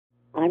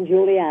I'm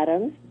Julie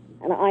Adams,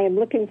 and I am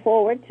looking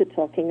forward to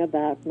talking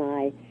about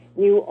my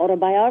new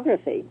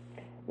autobiography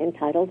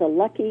entitled A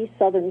Lucky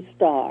Southern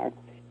Star,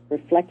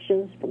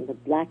 Reflections from the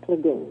Black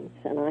Lagoons.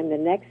 And I'm the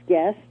next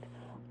guest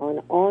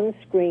on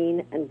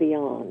Screen and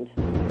Beyond.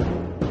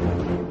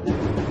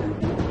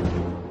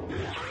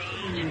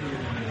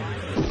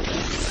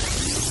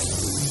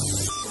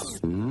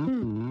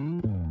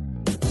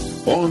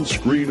 On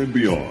Screen and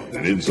Beyond,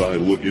 an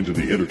inside look into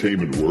the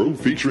entertainment world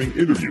featuring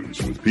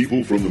interviews with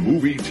people from the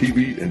movie,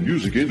 TV, and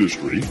music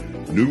industry,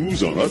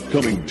 news on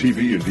upcoming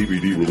TV and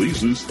DVD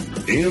releases,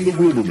 and the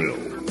rumor mill.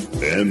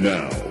 And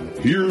now,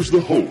 here's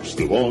the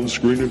host of On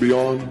Screen and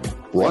Beyond,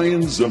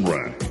 Brian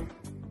Zemrak.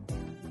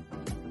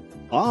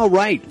 All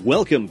right,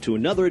 welcome to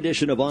another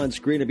edition of On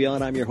Screen and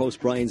Beyond. I'm your host,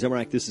 Brian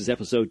Zemrak. This is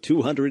episode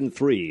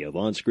 203 of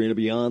On Screen and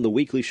Beyond, the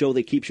weekly show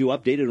that keeps you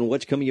updated on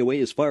what's coming your way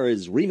as far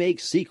as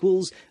remakes,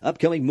 sequels,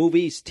 upcoming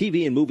movies,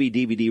 TV and movie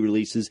DVD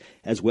releases,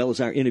 as well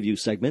as our interview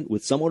segment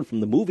with someone from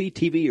the movie,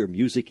 TV, or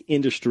music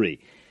industry.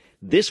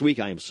 This week,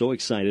 I am so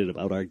excited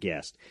about our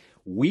guest.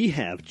 We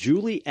have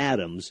Julie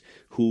Adams,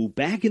 who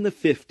back in the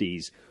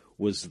 50s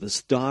was the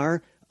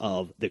star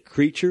of The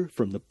Creature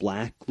from the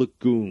Black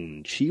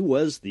Lagoon. She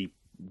was the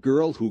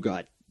girl who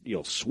got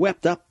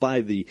swept up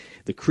by the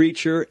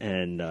creature,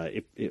 and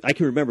I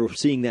can remember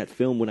seeing that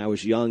film when I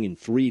was young in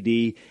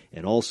 3D,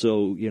 and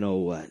also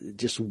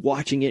just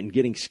watching it and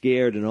getting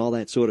scared and all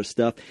that sort of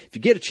stuff. If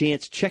you get a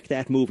chance, check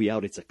that movie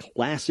out. It's a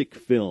classic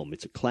film.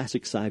 It's a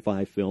classic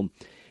sci-fi film,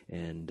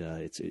 and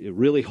it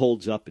really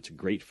holds up. It's a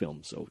great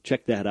film, so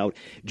check that out.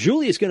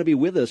 Julie is going to be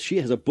with us.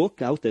 She has a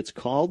book out that's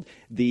called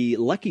The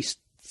Lucky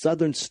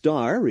Southern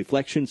Star,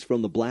 Reflections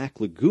from the Black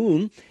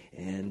Lagoon.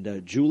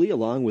 And Julie,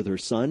 along with her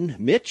son,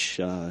 Mitch,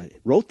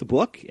 wrote the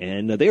book,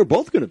 and they are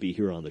both going to be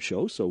here on the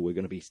show, so we're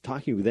going to be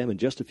talking with them in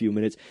just a few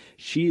minutes.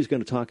 She is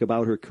going to talk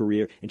about her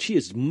career, and she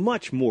is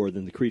much more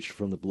than The Creature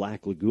from the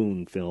Black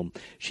Lagoon film.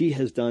 She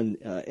has done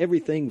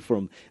everything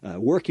from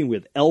working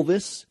with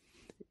Elvis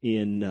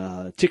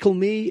in Tickle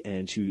Me,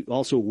 and she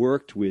also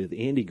worked with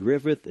Andy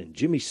Griffith and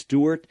Jimmy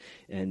Stewart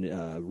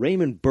and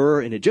Raymond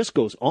Burr, and it just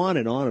goes on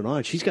and on and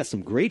on. She's got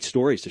some great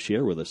stories to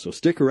share with us, so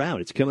stick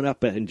around. It's coming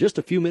up in just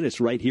a few minutes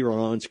right here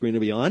on Screen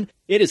and Beyond.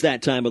 It is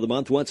that time of the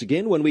month once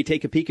again when we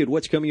take a peek at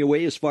what's coming your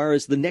way as far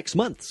as the next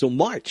month. So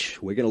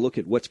March, we're going to look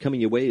at what's coming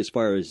your way as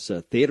far as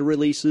theater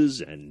releases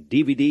and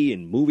DVD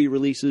and movie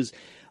releases,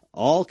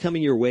 all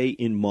coming your way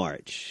in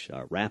March.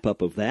 A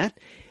wrap-up of that.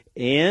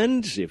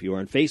 And if you are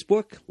on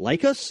Facebook,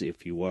 like us.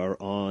 If you are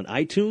on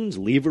iTunes,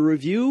 leave a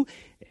review.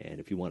 And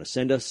if you want to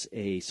send us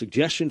a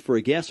suggestion for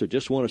a guest or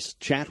just want to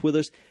chat with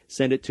us,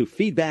 send it to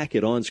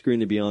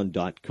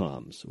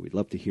feedback@onscreenandbeyond.com. So we'd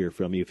love to hear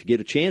from you. If you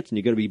get a chance and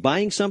you're going to be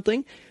buying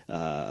something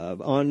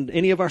on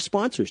any of our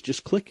sponsors,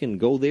 just click and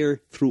go there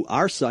through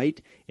our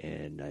site,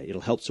 and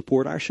it'll help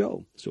support our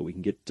show so we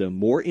can get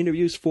more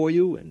interviews for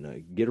you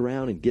and get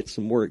around and get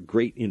some more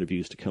great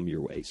interviews to come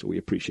your way. So we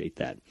appreciate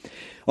that.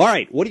 All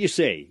right, what do you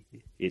say?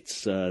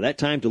 It's that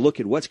time to look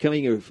at what's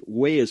coming your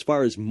way as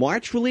far as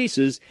March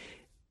releases.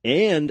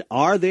 And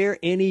are there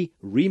any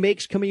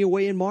remakes coming your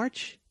way in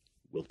March?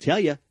 We'll tell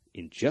you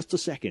in just a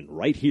second,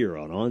 right here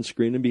on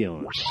Screen and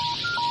Beyond.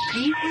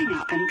 Please hang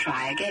up and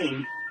try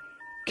again.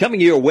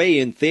 Coming your way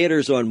in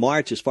theaters on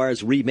March as far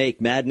as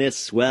remake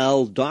madness,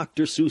 well,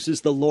 Dr.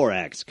 Seuss's The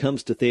Lorax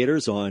comes to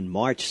theaters on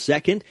March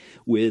 2nd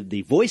with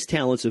the voice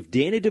talents of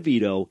Danny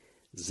DeVito,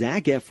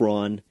 Zac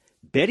Efron,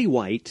 Betty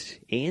White,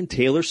 and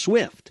Taylor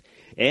Swift.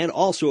 And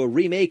also a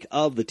remake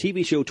of the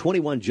TV show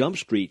 21 Jump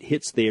Street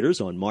hits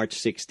theaters on March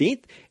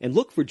 16th. And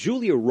look for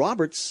Julia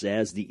Roberts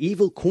as the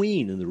evil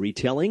queen in the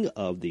retelling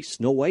of the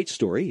Snow White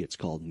story. It's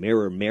called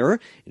Mirror, Mirror,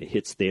 and it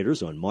hits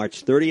theaters on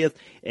March 30th.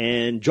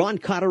 And John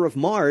Carter of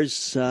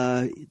Mars,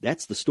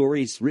 that's the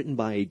stories written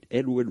by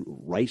Edward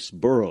Rice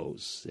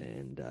Burroughs.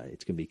 And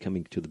it's going to be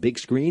coming to the big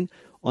screen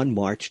on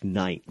March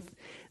 9th.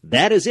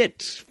 That is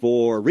it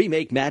for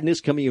Remake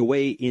Madness coming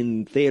away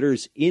in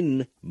theaters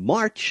in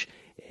March.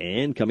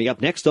 And coming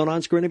up next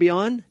on Screen and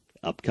Beyond,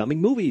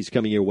 upcoming movies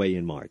coming your way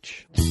in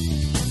March.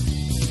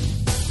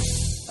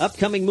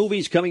 Upcoming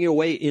movies coming your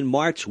way in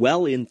March.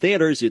 Well, in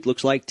theaters, it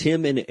looks like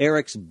Tim and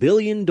Eric's $1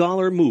 billion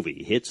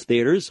movie hits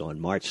theaters on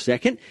March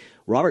 2nd.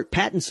 Robert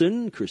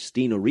Pattinson,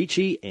 Christina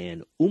Ricci,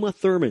 and Uma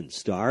Thurman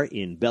star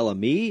in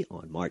Bellamy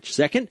on March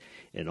 2nd.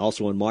 And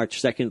also on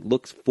March 2nd,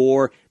 look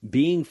for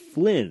Being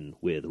Flynn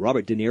with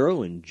Robert De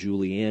Niro and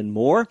Julianne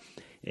Moore.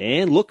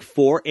 And look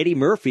for Eddie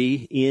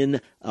Murphy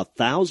in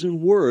 1,000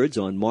 Words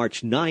on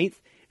March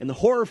 9th. And the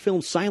horror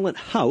film Silent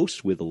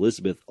House with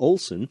Elizabeth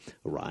Olsen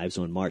arrives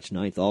on March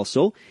 9th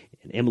also.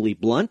 And Emily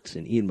Blunt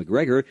and Ian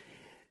McGregor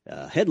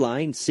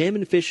headline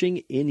Salmon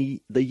Fishing in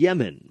the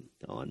Yemen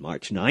on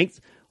March 9th.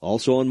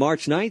 Also on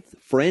March 9th,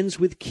 Friends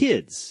with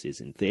Kids is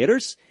in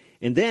theaters.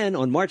 And then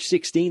on March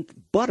 16th,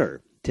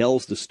 Butter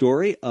tells the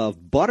story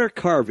of butter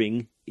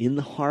carving in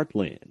the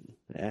heartland.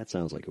 That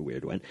sounds like a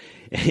weird one.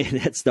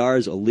 And that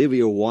stars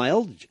Olivia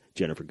Wilde,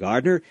 Jennifer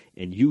Gardner,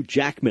 and Hugh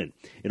Jackman.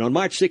 And on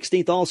March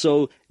 16th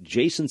also,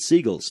 Jason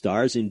Segel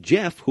stars in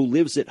Jeff, Who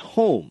Lives at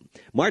Home.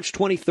 March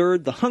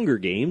 23rd, The Hunger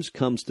Games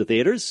comes to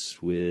theaters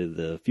with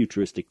a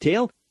futuristic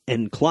tale.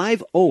 And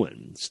Clive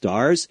Owen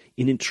stars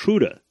in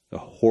Intruder, a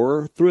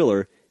horror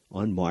thriller,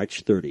 on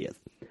March 30th.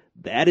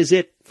 That is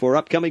it for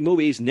upcoming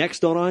movies.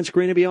 Next on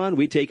Screen and Beyond,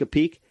 we take a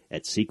peek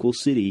at Sequel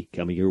City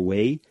coming your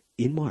way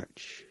in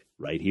March.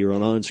 Right here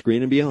on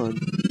Screen and Beyond.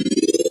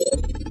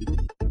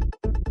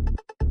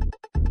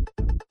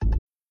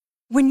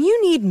 When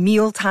you need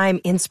mealtime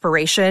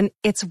inspiration,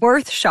 it's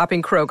worth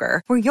shopping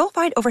Kroger, where you'll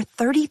find over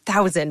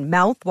 30,000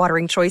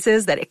 mouth-watering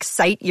choices that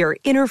excite your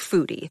inner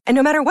foodie. And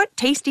no matter what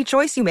tasty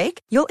choice you make,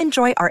 you'll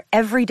enjoy our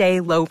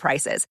everyday low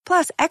prices,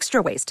 plus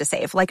extra ways to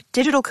save, like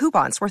digital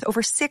coupons worth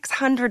over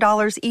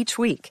 $600 each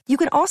week. You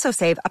can also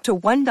save up to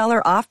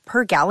 $1 off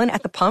per gallon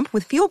at the pump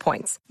with fuel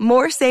points.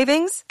 More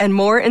savings and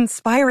more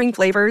inspiring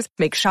flavors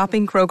make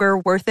shopping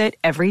Kroger worth it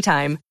every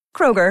time.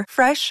 Kroger,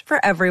 fresh for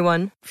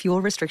everyone.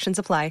 Fuel restrictions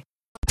apply.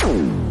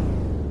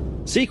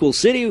 Sequel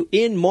City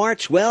in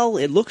March. Well,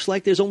 it looks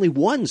like there's only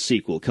one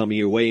sequel coming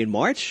your way in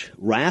March.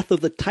 Wrath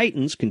of the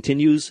Titans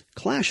continues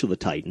Clash of the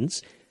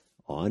Titans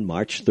on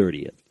March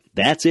 30th.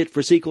 That's it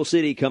for Sequel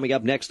City. Coming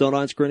up next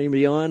on Screen and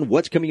Beyond,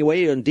 what's coming your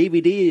way on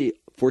DVD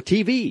for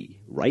TV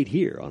right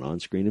here on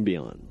Screen and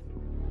Beyond.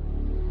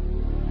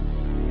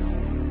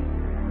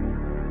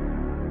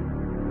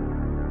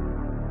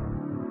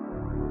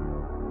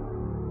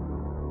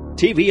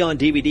 TV on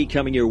DVD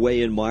coming your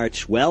way in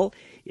March. Well,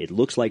 it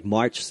looks like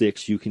March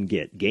 6th you can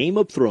get Game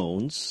of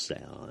Thrones,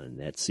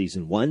 that's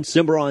Season 1,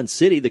 Cimarron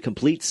City, the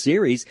complete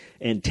series,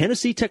 and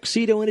Tennessee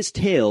Tuxedo and His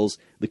Tales,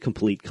 the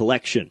complete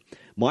collection.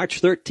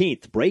 March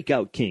 13th,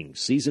 Breakout King,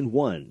 Season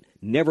 1,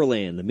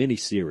 Neverland, the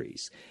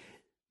miniseries,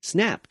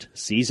 Snapped,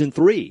 Season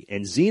 3,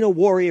 and Xena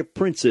Warrior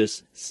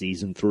Princess,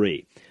 Season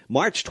 3.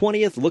 March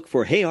 20th, look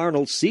for Hey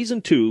Arnold,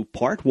 Season 2,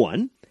 Part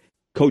 1,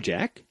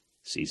 Kojak,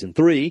 Season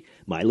 3,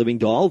 My Living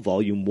Doll,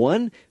 Volume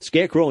 1,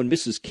 Scarecrow and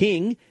Mrs.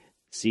 King,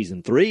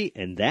 Season 3,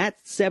 and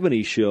That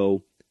 70s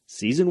Show,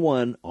 Season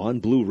 1 on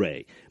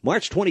Blu-ray.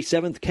 March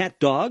 27th,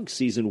 Cat Dog,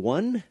 Season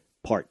 1,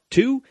 Part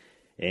 2,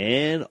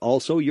 and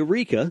also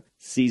Eureka,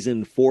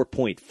 Season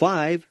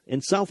 4.5,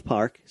 and South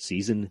Park,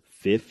 Season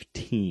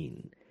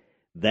 15.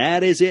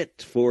 That is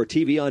it for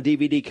TV on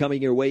DVD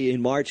coming your way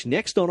in March.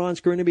 Next on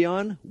Screen and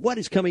Beyond, what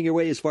is coming your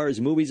way as far as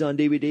movies on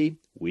DVD?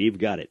 We've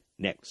got it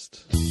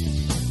next.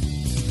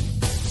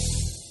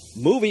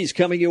 Movies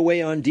coming your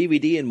way on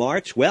DVD in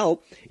March.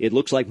 Well, it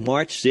looks like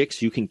March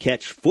 6th you can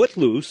catch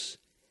Footloose,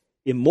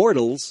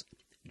 Immortals,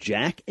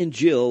 Jack and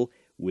Jill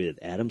with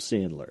Adam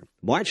Sandler.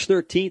 March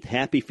 13th,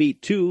 Happy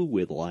Feet 2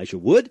 with Elijah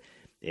Wood,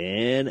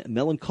 and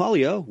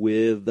Melancholia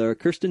with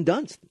Kirsten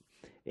Dunst.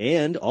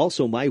 And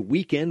also My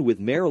Weekend with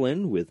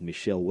Marilyn with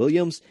Michelle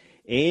Williams,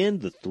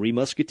 and The Three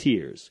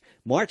Musketeers.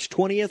 March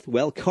 20th,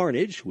 well,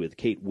 Carnage with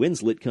Kate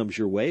Winslet comes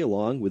your way,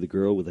 along with a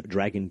girl with a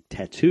dragon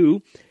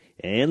tattoo.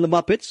 And The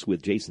Muppets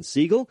with Jason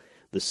Segel,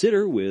 The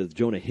Sitter with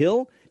Jonah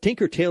Hill,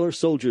 Tinker Tailor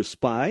Soldier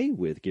Spy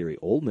with Gary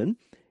Oldman,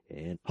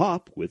 and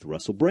Hop with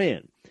Russell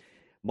Brand.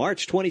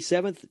 March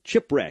 27th,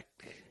 Chipwreck,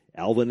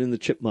 Alvin and the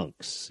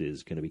Chipmunks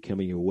is going to be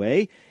coming your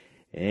way.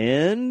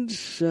 And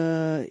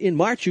in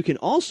March, you can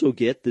also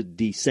get The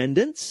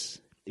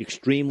Descendants,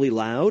 Extremely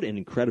Loud and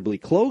Incredibly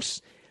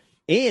Close,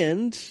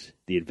 and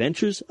The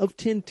Adventures of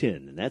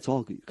Tintin. And that's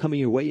all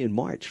coming your way in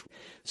March.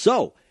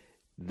 So,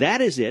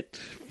 that is it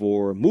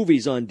for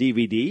movies on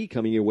DVD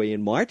coming your way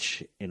in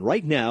March. And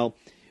right now,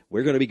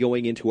 we're going to be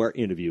going into our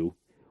interview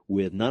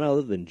with none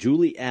other than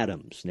Julie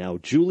Adams. Now,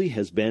 Julie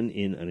has been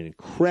in an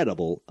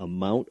incredible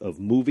amount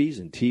of movies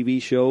and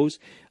TV shows.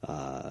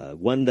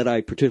 One that I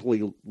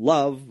particularly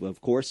love,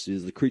 of course,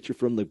 is The Creature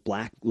from the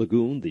Black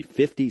Lagoon, the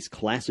 50s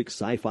classic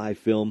sci-fi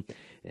film.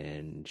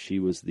 And she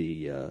was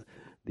the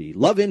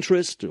love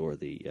interest or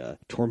the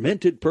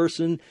tormented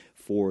person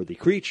for the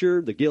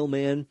creature, the Gill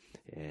Man.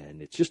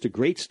 And it's just a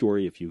great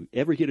story. If you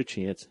ever get a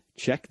chance,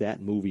 check that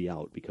movie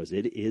out because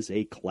it is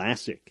a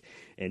classic.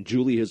 And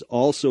Julie has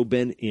also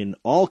been in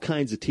all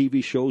kinds of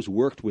TV shows,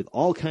 worked with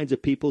all kinds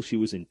of people. She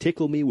was in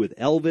Tickle Me with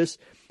Elvis,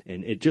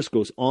 and it just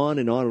goes on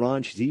and on and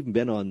on. She's even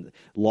been on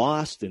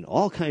Lost and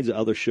all kinds of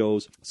other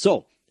shows.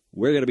 So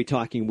we're going to be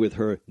talking with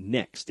her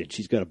next, and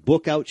she's got a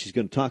book out. She's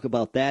going to talk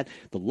about that.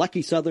 The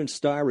Lucky Southern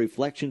Star,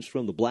 Reflections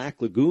from the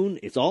Black Lagoon.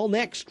 It's all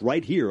next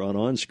right here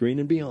on Screen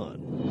and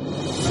Beyond.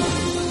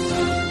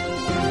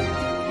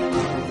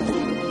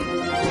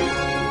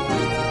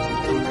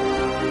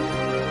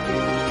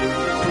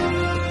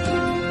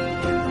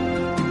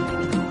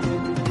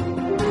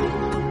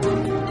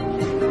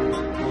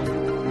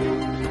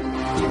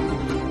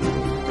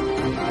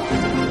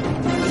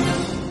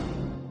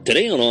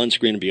 Today on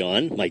Screen and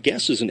Beyond, my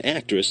guest is an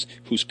actress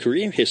whose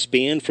career has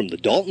spanned from the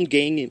Dalton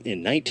Gang in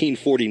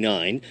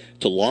 1949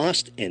 to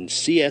Lost and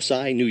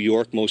CSI New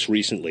York most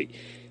recently.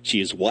 She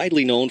is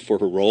widely known for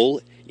her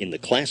role in the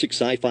classic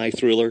sci-fi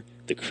thriller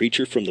The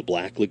Creature from the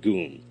Black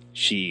Lagoon.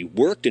 She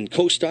worked and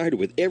co-starred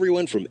with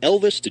everyone from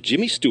Elvis to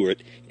Jimmy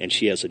Stewart, and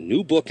she has a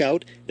new book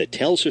out that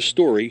tells her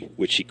story,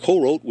 which she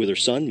co-wrote with her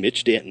son,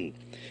 Mitch Danton,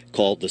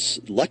 called The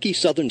Lucky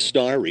Southern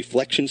Star,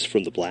 Reflections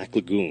from the Black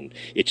Lagoon.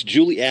 It's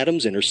Julie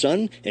Adams and her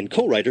son and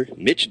co-writer,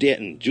 Mitch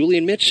Danton. Julie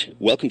and Mitch,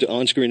 welcome to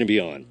On Screen and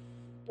Beyond.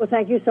 Well,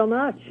 thank you so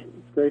much.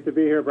 It's great to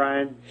be here,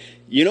 Brian.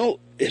 You know,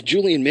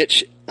 Julie and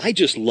Mitch, I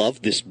just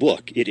love this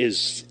book. It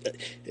is,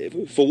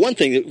 for one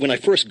thing, when I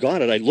first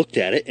got it, I looked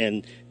at it,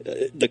 and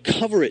the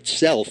cover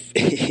itself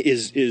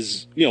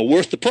is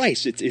worth the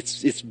price.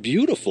 It's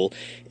beautiful,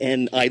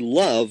 and I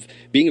love,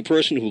 being a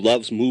person who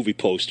loves movie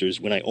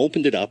posters, when I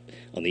opened it up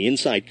on the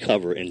inside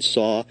cover and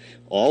saw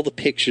all the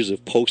pictures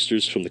of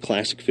posters from the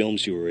classic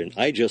films you were in,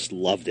 I just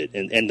loved it,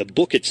 and the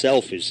book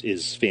itself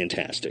is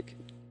fantastic.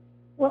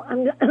 Well,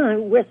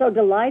 we're so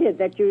delighted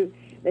that you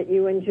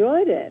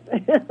enjoyed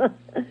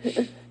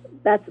it.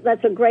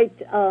 That's a great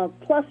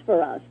plus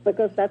for us,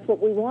 because that's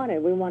what we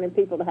wanted. We wanted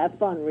people to have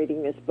fun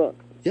reading this book.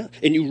 Yeah,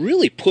 and you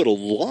really put a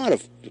lot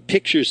of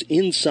pictures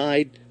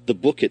inside the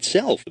book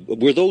itself.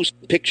 Were those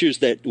pictures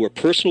that were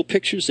personal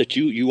pictures that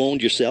you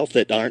owned yourself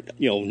that aren't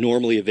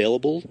normally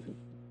available?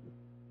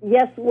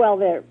 Yes, well,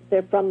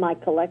 they're from my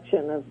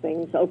collection of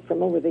things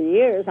from over the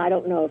years. I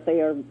don't know if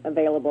they are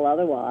available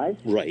otherwise.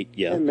 Right,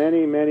 yeah. And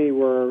many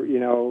were,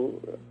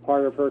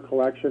 part of her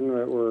collection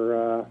that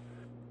were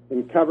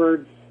in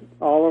cupboards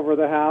all over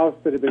the house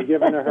that had been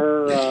given to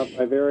her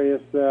by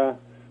various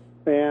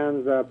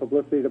fans,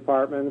 publicity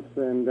departments,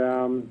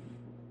 and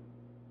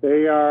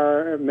they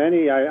are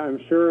many. I'm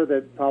sure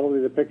that probably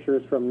the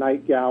pictures from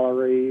Night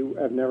Gallery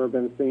have never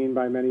been seen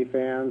by many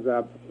fans.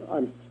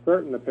 I'm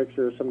certain the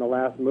pictures from the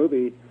last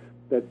movie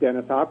that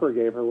Dennis Hopper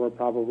gave her were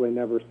probably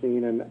never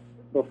seen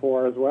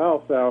before as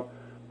well. So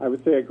I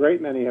would say a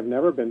great many have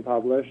never been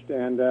published,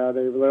 and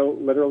they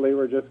literally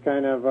were just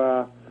kind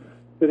of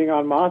sitting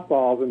on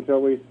mothballs until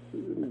we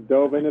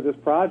dove into this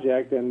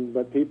project.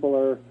 But people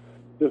are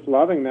just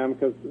loving them,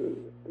 because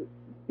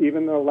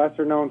even the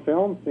lesser-known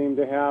films seem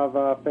to have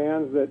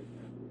fans that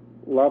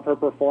love her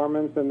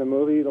performance in the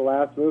movie, the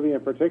last movie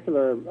in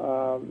particular.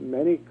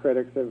 Many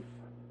critics have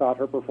thought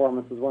her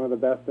performance was one of the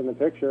best in the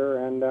picture,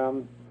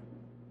 and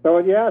so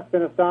yeah, it's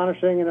been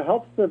astonishing, and it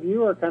helps the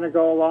viewer kind of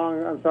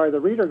the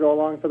reader go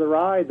along for the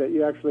ride, that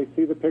you actually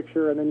see the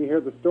picture and then you hear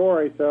the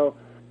story, so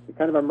it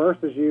kind of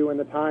immerses you in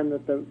the time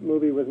that the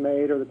movie was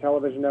made or the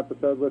television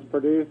episode was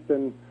produced,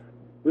 and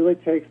really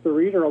takes the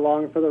reader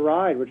along for the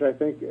ride, which I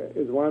think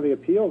is one of the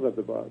appeals of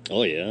the book.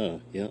 Oh, yeah.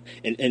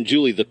 And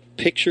Julie, the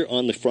picture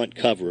on the front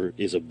cover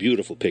is a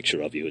beautiful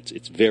picture of you.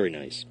 It's very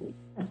nice.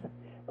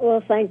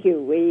 Well, thank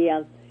you.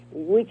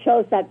 We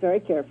chose that very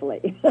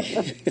carefully.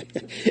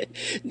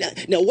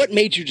 Now, what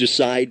made you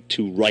decide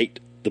to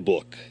write the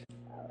book?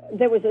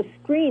 There was a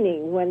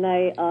screening when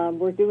they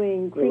were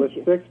doing Creatures.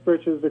 It was Six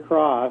Bridges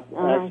Across,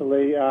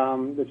 actually,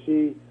 that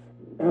she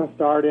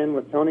starred in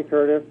with Tony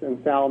Curtis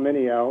and Sal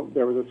Mineo.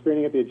 There was a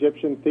screening at the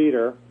Egyptian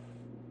Theater,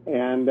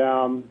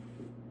 and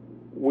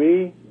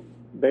we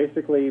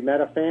basically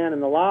met a fan in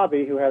the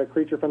lobby who had a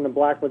Creature from the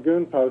Black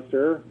Lagoon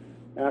poster.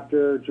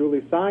 After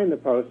Julie signed the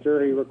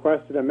poster, he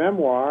requested a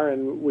memoir,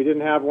 and we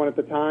didn't have one at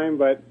the time,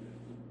 but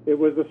it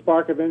was the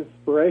spark of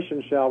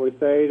inspiration, shall we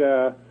say,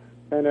 to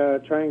kind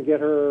of try and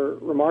get her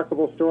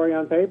remarkable story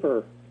on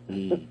paper.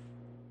 Mm.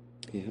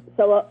 Yeah.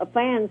 So a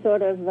fan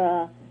sort of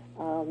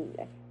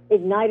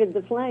ignited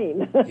the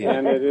flame.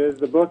 And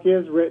the book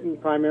is written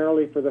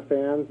primarily for the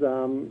fans.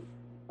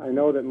 I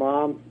know that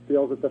Mom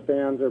feels that the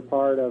fans are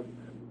part of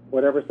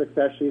whatever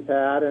success she's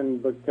had,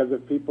 and because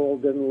if people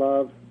didn't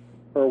love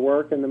her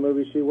work and the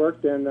movie she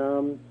worked in,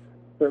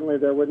 certainly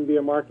there wouldn't be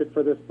a market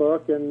for this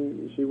book,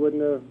 and she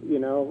wouldn't have,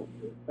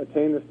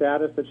 attained the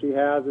status that she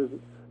has as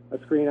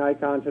a screen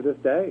icon to this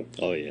day.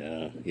 Oh,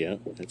 yeah,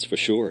 that's for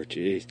sure.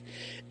 Jeez.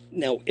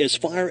 Now, as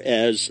far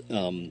as,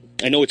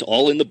 I know it's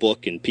all in the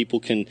book and people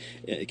can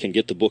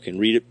get the book and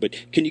read it, but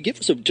can you give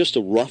us just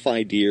a rough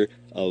idea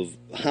of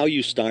how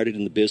you started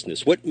in the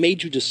business? What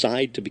made you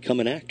decide to become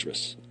an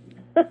actress?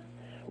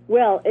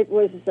 Well, it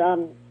was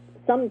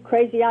some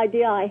crazy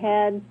idea I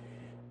had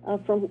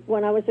from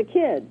when I was a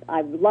kid.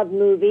 I loved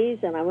movies,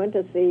 and I went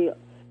to see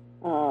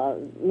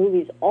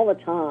movies all the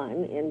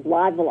time in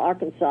Blytheville,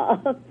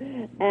 Arkansas,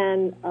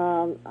 and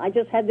I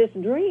just had this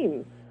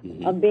dream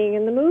of being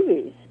in the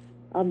movies,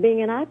 of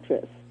being an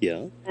actress.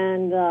 Yeah.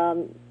 And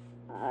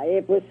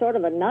it was sort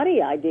of a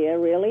nutty idea,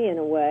 really, in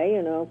a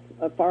way,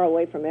 far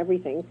away from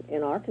everything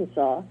in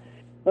Arkansas.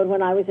 But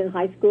when I was in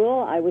high school,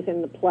 I was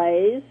in the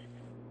plays,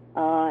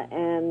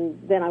 and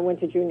then I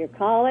went to junior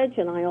college,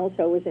 and I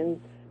also was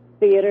in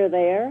theater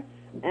there,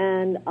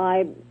 and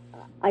I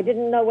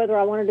didn't know whether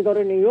I wanted to go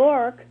to New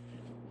York,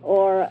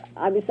 or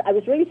I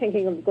was really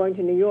thinking of going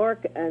to New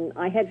York, and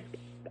I had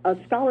a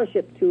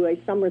scholarship to a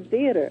summer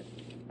theater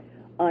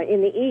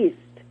in the East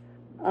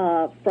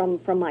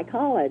from my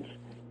college,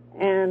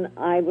 and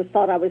I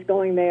thought I was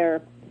going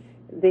there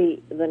in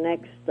the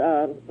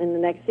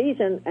next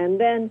season, and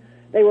then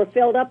they were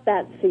filled up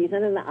that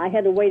season, and I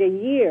had to wait a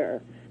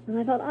year, and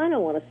I thought, I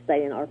don't want to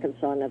stay in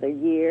Arkansas another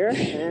year,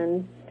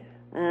 and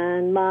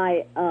And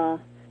my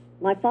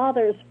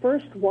father's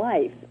first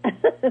wife,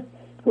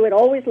 who had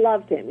always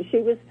loved him, she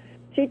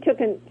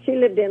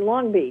lived in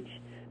Long Beach,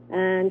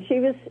 and she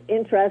was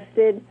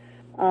interested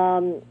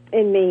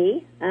in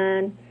me,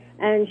 and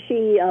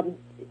she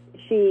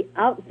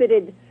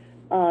outfitted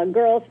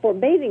girls for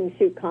bathing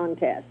suit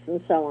contests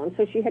and so on.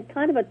 So she had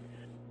kind of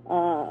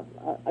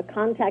a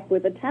contact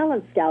with a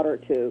talent scout or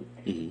two,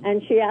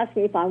 and she asked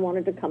me if I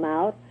wanted to come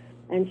out,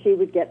 and she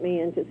would get me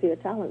in to see a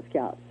talent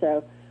scout.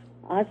 So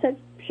I said,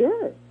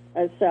 sure.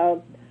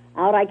 So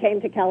out I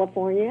came to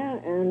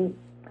California, and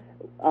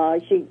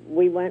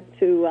we went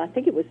to, I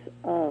think it was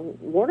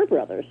Warner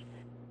Brothers,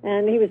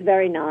 and he was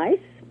very nice,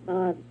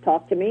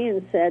 talked to me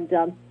and said,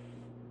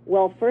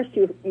 well, first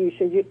you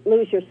should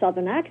lose your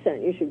Southern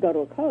accent. You should go to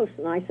a coast.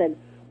 And I said,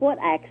 what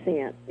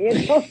accent? You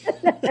know.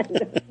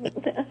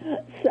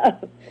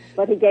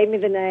 But he gave me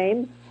the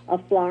name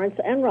of Florence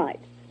Enright,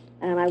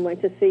 and I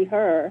went to see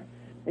her,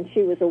 and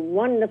she was a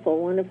wonderful,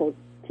 wonderful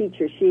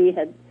teacher. She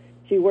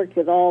worked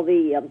with all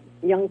the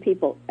young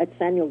people at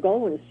Samuel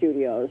Goldwyn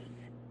Studios,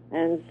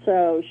 and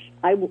so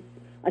I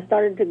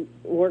started to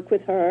work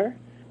with her.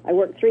 I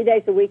worked 3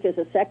 days a week as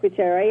a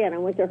secretary, and I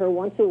went to her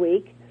once a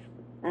week,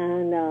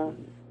 and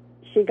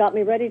she got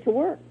me ready to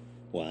work.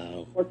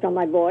 Wow. Worked on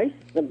my voice.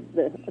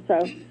 So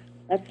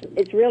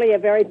it's really a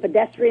very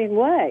pedestrian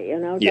way, you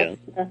know. Yeah.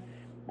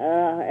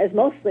 As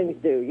most things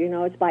do, you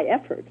know, it's by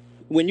effort.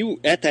 When you,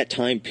 at that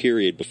time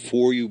period,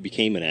 before you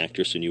became an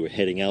actress and you were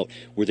heading out,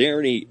 were there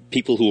any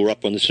people who were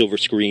up on the silver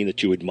screen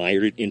that you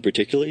admired in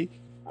particular?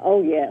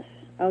 Oh, yes.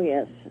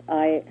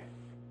 I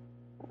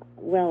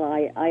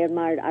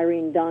admired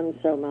Irene Dunne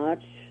so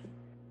much.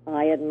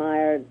 I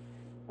admired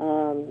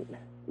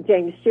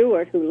James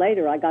Stewart, who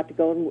later I got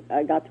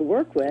to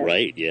work with.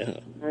 Right, yeah.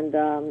 And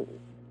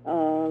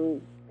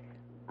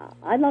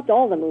I loved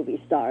all the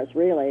movie stars,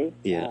 really.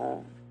 Yeah.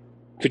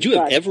 Could you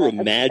have ever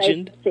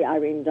imagined? See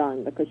Irene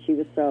Dunne, because she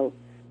was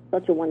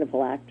such a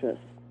wonderful actress.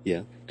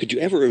 Yeah. Could you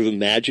ever have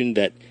imagined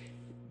that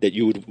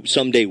you would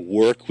someday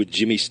work with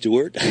Jimmy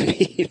Stewart? I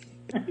mean,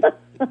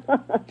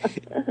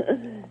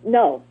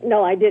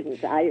 No, I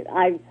didn't.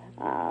 I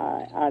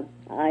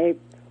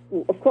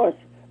of course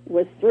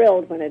was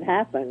thrilled when it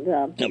happened.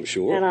 I'm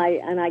sure. And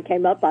I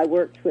came up. I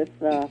worked in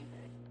the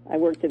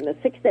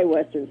 6-day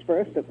westerns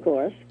first, of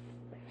course,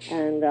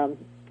 and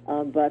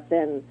but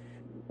then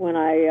when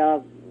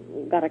I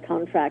got a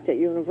contract at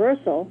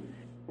Universal,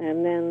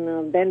 and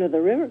then Bend of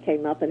the River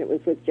came up, and it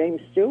was with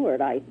James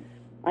Stewart. I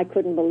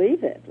couldn't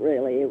believe it.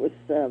 Really, it was.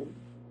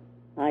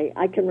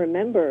 I can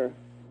remember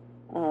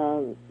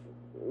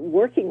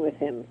working with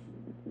him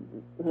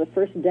the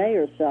first day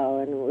or so,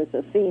 and it was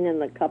a scene in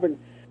the covered.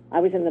 I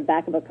was in the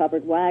back of a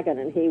covered wagon,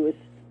 and he was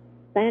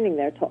standing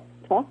there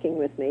talking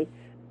with me,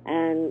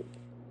 and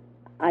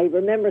I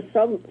remember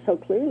so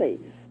clearly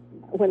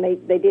when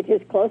they did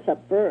his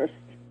close-up first,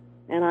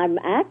 and I'm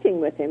acting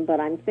with him, but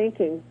I'm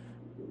thinking,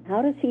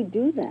 how does he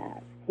do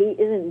that? He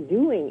isn't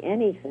doing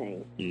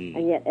anything,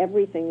 and yet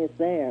everything is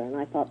there, and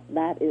I thought,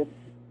 that is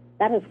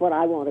what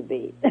I want to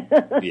be.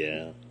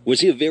 Yeah.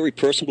 Was he a very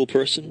personable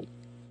person?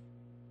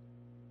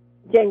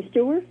 James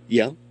Stewart?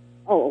 Yeah.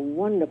 Oh, a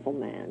wonderful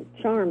man,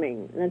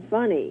 charming and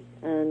funny,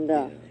 and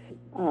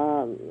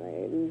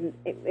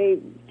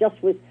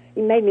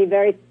he made me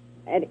very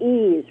at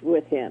ease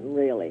with him,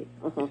 really.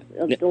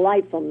 A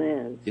delightful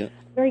man. Yeah.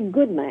 Very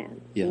good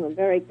man. Yeah. You know,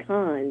 very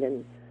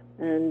kind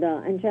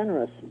and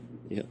generous.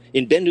 Yeah.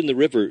 In Bend in the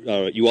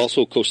River, you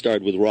also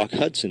co-starred with Rock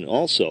Hudson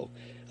also.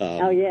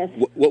 Oh, yes.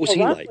 What was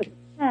he Rock like? Was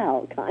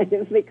pal, kind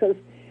of, because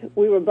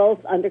we were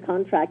both under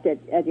contract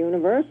at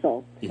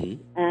Universal,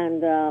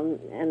 and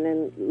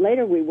then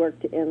later we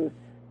worked in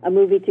a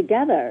movie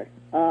together,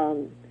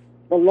 The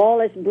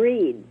Lawless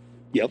Breed.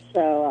 Yep.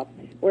 So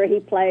where he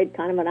played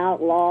kind of an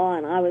outlaw,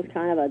 and I was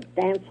kind of a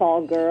dance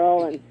hall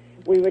girl, and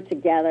we were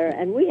together,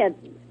 and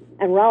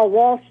Raoul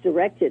Walsh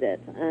directed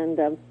it,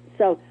 and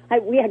so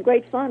we had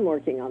great fun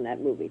working on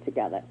that movie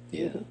together.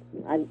 Yeah.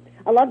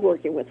 I loved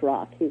working with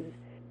Rock.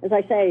 As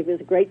I say, he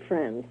was a great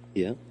friend.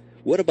 Yeah.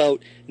 What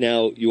about,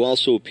 now, you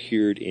also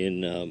appeared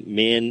in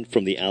Man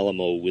from the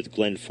Alamo with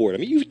Glenn Ford. I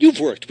mean, you've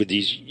worked with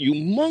these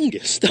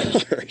humongous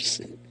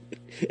stars.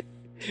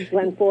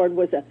 Glenn Ford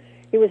was a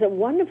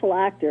wonderful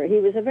actor. He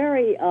was a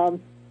very,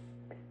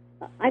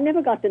 I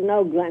never got to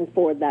know Glenn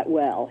Ford that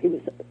well.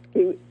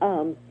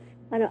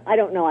 I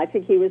don't know, I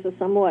think he was a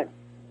somewhat,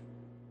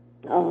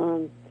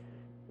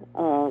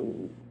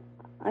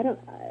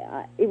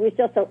 it was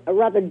just a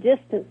rather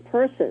distant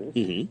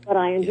person, but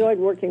I enjoyed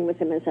working with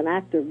him as an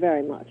actor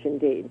very much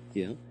indeed.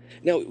 Yeah.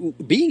 Now,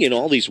 being in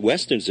all these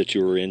westerns that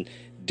you were in,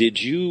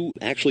 did you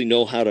actually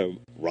know how to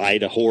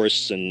ride a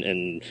horse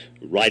and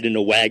ride in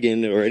a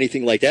wagon or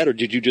anything like that, or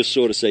did you just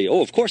sort of say,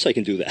 oh, of course I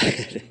can do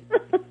that?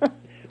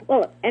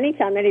 Well,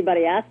 anytime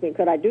anybody asked me,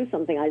 could I do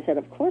something, I said,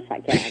 of course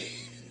I can.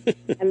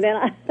 And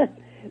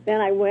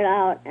then I went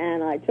out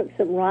and I took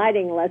some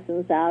riding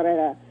lessons out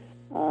at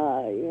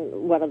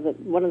one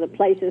of the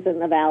places in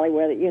the valley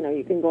where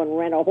you can go and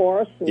rent a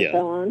horse and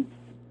so on.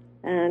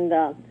 And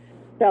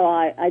So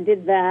I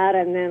did that,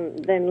 and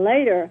then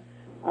later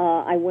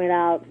I went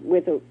out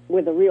with a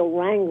real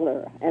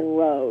Wrangler and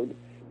rode,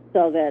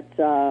 so that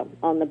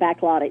on the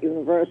back lot at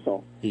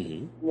Universal.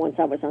 Once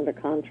I was under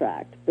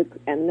contract,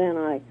 and then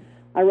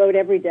I rode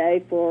every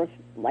day for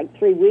like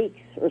 3 weeks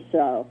or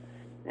so,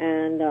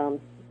 and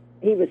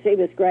he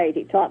was great.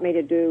 He taught me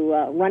to do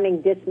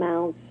running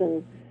dismounts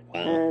and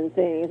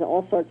things,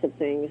 all sorts of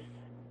things,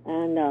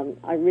 and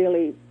I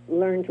really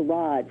learned to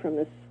ride from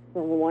a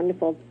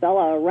wonderful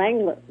fellow, a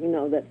Wrangler,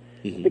 that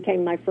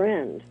became my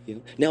friend. Yeah.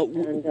 Now,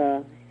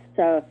 and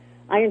so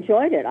I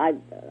enjoyed it.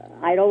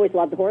 I'd always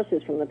loved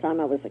horses from the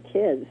time I was a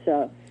kid,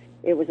 so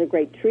it was a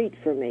great treat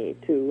for me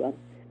to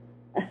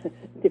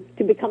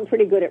become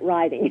pretty good at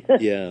riding.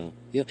 Yeah.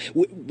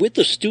 With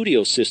the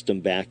studio system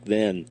back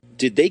then,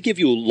 did they give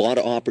you a lot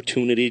of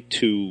opportunity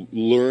to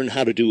learn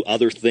how to do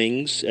other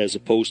things as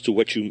opposed to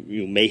what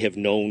you may have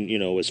known,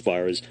 as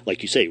far as,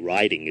 like you say,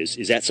 riding?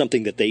 Is that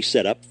something that they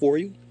set up for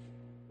you?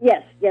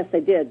 Yes,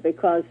 they did,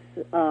 because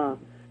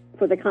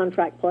for the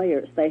contract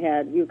players,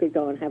 you could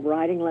go and have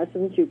riding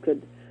lessons. You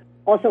could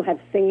also have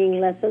singing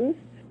lessons,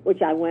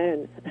 which I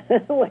went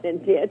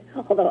and did,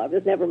 although I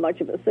was never much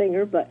of a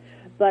singer, but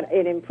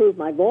it improved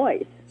my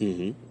voice.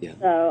 Yeah.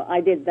 So I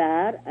did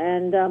that,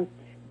 and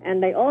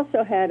they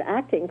also had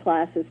acting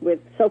classes with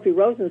Sophie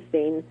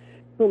Rosenstein,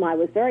 whom I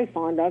was very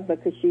fond of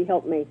because she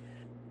helped me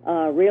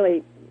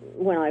really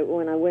when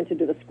I went to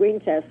do the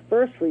screen test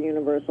first for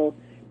Universal.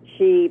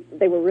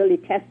 They were really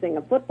testing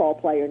a football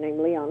player named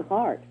Leon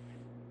Hart,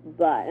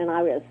 but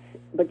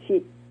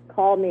she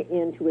called me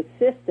in to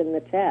assist in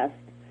the test,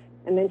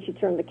 and then she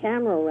turned the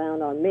camera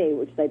around on me,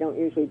 which they don't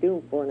usually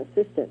do for an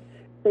assistant.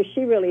 So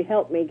she really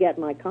helped me get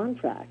my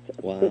contract.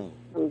 Wow.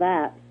 From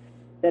that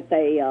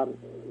they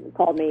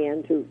called me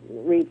in to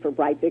read for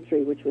Bright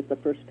Victory, which was the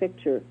first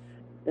picture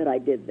that I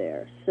did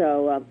there.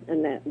 So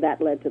and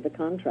that led to the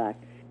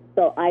contract.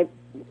 So I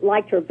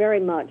liked her very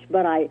much,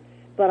 but I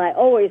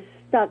always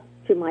stuck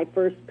to my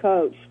first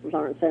coach,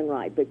 Florence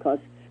Enright, because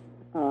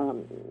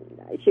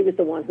she was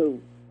the one who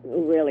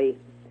really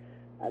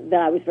that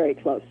I was very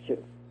close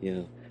to.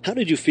 Yeah. How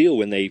did you feel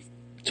when they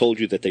told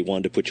you that they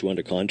wanted to put you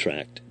under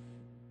contract?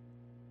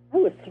 I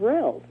was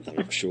thrilled.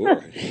 I'm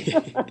sure.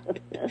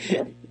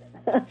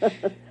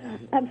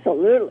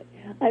 Absolutely.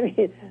 I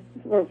mean,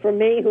 for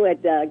me, who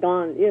had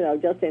gone,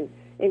 just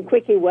in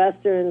quickie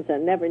westerns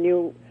and never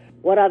knew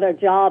what other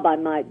job I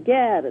might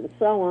get and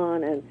so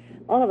on, and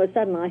all of a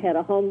sudden I had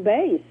a home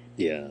base.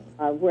 Yeah.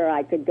 Where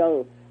I could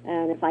go,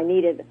 and if I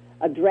needed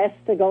a dress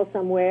to go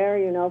somewhere,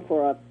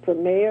 for a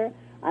premiere,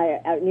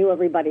 I knew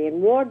everybody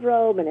in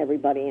wardrobe and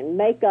everybody in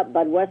makeup.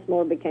 Bud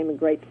Westmore became a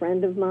great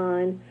friend of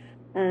mine,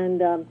 and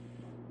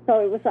so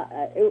it was.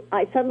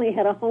 I suddenly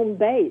had a home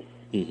base,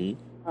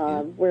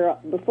 where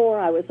before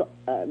I was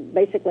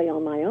basically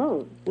on my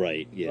own.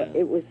 Right. Yeah.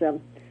 It was.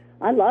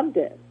 I loved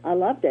it.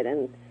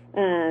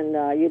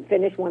 And you'd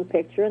finish one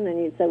picture, and then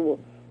you'd say, "Well,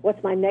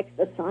 what's my next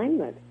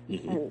assignment?"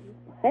 And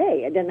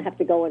hey, I didn't have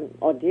to go and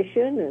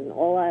audition and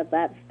all of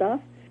that stuff.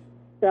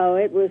 So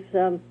it was.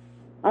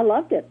 I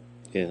loved it.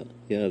 Yeah.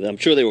 I'm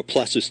sure there were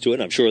pluses to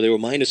it. I'm sure there were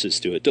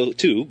minuses to it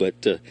too.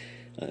 But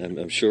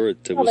I'm sure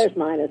it was. Well, there's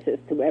minuses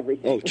to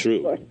everything. Oh,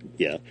 true.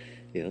 Yeah.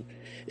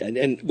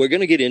 And we're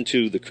going to get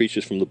into the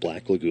Creatures from the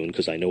Black Lagoon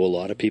because I know a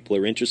lot of people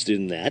are interested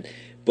in that.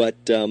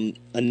 But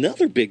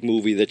another big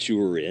movie that you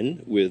were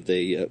in with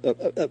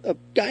a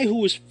guy who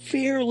was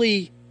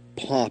fairly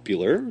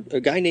popular, a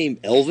guy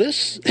named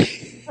Elvis.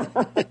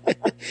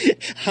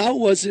 How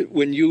was it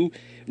when you...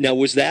 Now,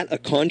 was that a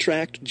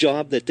contract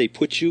job that they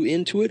put you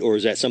into it, or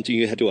is that something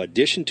you had to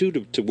audition to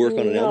work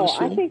on an Elvis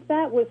film? No, I think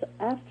that was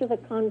after the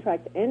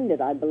contract ended,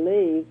 I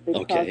believe.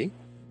 Because, okay.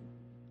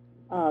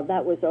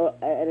 That was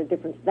at a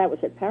different... That was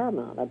at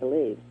Paramount, I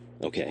believe.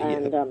 Okay,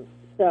 and,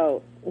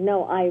 so,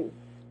 no, I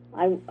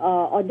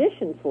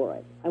auditioned for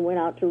it. I went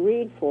out to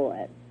read for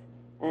it.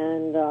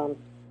 And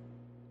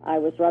I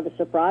was rather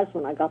surprised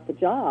when I got the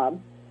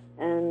job.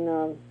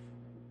 And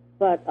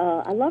but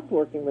I loved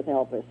working with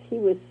Elvis. He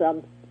was...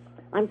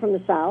 I'm from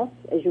the South,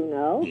 as you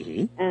know,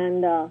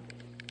 and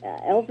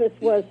Elvis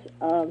was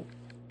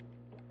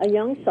a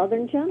young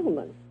Southern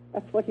gentleman.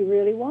 That's what he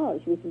really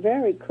was. He was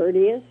very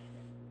courteous,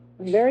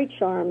 very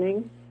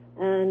charming,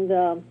 and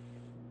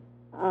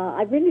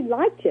I really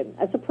liked him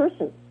as a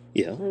person.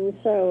 Yeah. And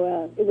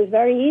so it was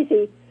very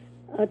easy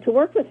to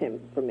work with him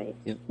for me.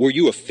 Yeah. Were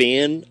you a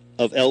fan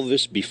of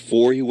Elvis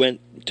before you went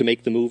to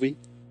make the movie?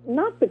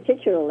 Not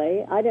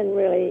particularly. I didn't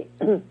really...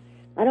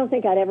 I don't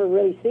think I'd ever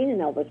really seen an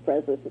Elvis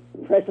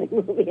Presley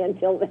movie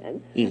until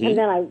then, and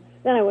then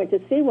I went to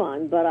see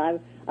one. But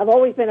I've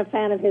always been a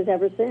fan of his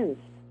ever since.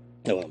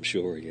 Oh, I'm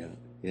sure,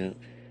 yeah.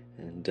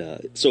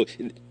 And so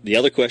the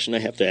other question I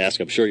have to ask,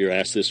 I'm sure you're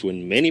asked this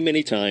one many,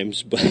 many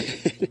times,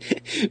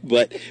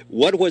 but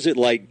what was it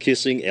like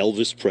kissing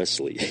Elvis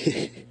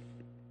Presley?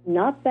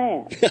 Not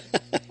bad.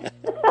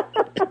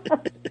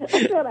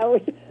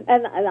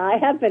 And I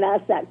have been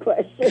asked that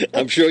question.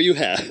 I'm sure you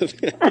have.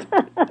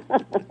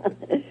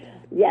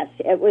 Yes,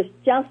 it was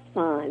just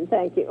fine.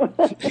 Thank you.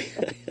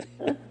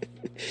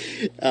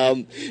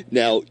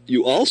 Now,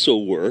 you also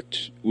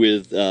worked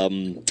with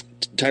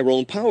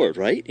Tyrone Power,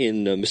 right,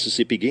 in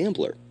Mississippi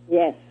Gambler.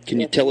 Yes. Can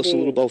you tell us a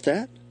little about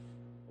that?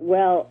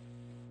 Well,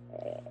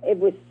 it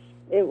was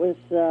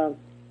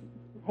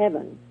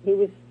heaven. He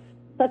was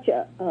such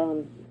a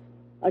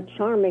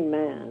charming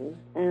man,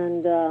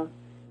 and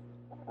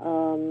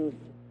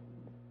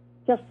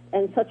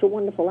such a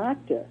wonderful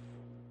actor.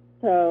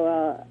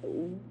 So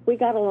we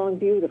got along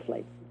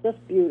beautifully, just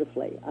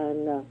beautifully.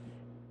 And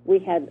we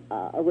had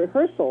a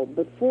rehearsal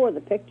before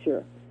the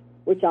picture,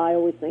 which I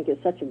always think is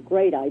such a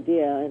great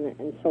idea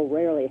and so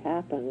rarely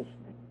happens.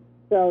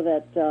 So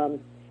that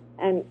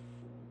and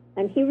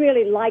he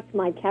really liked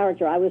my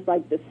character. I was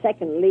like the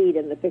second lead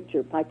in the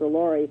picture. Piper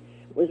Laurie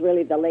was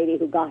really the lady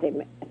who got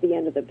him at the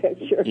end of the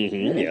picture.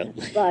 Mm-hmm, yeah.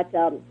 But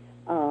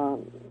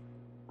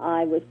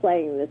I was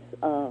playing this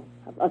a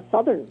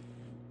Southern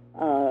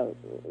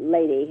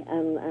lady,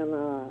 and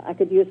I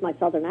could use my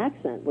Southern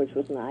accent, which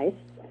was nice,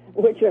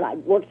 which I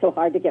worked so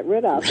hard to get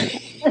rid of.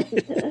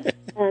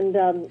 And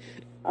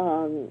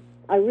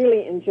I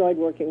really enjoyed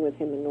working with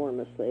him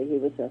enormously. He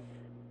was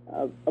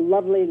a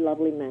lovely,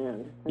 lovely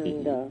man,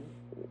 and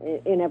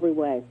in every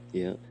way.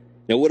 Yeah.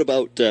 Now, what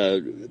about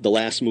the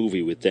last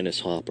movie with Dennis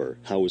Hopper?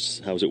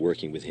 How's it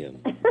working with him?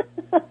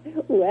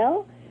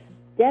 Well,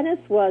 Dennis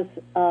was.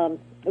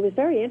 It was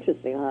very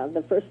interesting.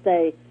 The first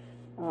day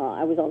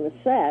I was on the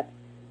set,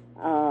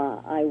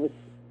 I was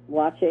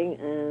watching,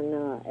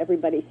 and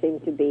everybody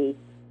seemed to be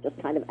just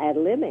kind of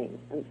ad-libbing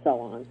and so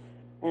on.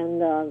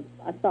 And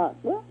I thought,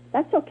 well,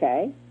 that's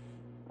okay.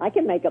 I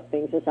can make up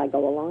things as I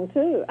go along,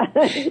 too.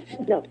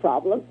 No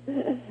problem.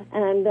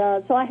 And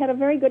so I had a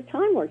very good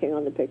time working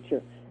on the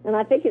picture. And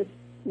I think it's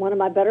one of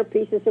my better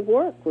pieces of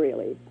work,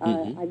 really.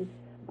 Mm-hmm.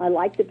 I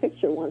liked the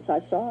picture once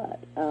I saw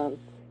it.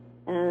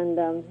 And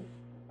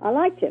I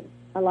liked him.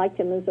 I liked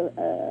him as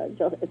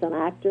an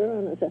actor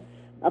and as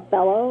a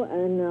fellow,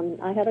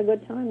 and I had a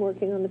good time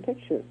working on the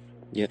picture.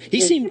 Yeah,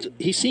 he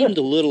seemed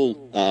a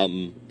little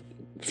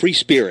free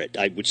spirit,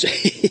 I would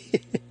say.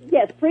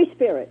 Yes, free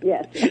spirit.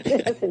 Yes,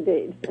 yes,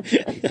 indeed.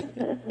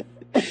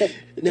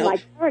 Now, my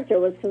character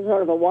was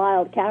sort of a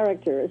wild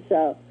character,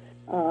 so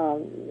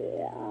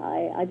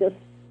I just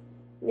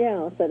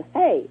said,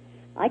 hey,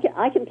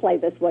 I can play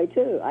this way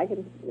too. I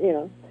can,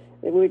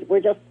 we're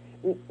just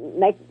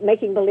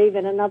making believe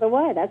in another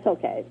way. That's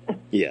okay.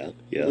 Yeah.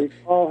 We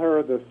call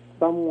her the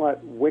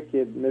somewhat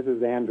wicked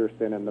Mrs.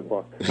 Anderson in the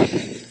book.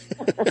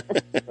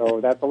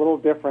 So that's a little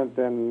different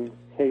than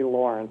Kay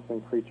Lawrence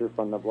in Creature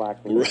from the Black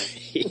Lagoon.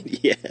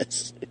 Right,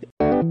 yes.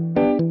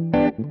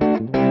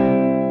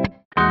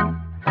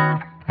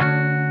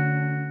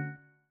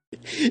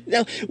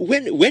 Now,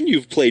 when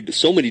you've played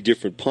so many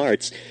different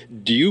parts,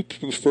 do you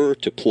prefer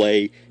to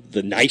play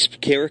the nice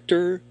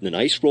character, the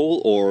nice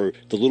role, or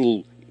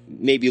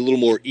maybe a little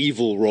more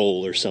evil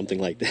role or something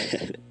like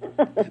that?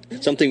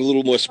 Something a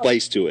little more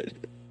spice to it.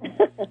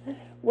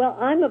 Well,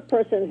 I'm a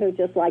person who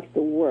just likes to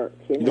work,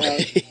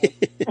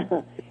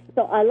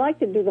 So I like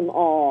to do them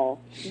all,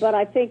 but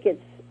I think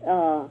it's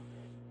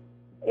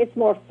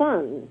more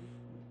fun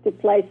to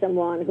play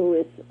someone who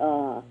is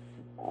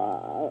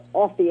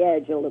off the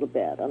edge a little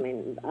bit. I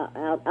mean,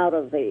 out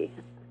of the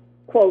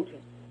quote,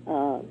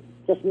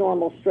 just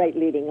normal straight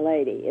leading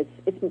lady.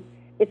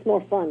 It's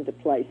more fun to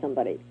play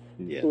somebody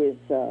who is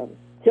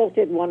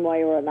tilted one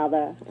way or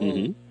another.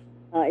 Mm-hmm.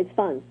 It's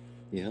fun.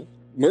 Yeah.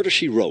 Murder,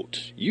 She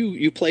Wrote.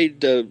 You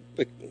played a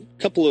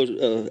couple of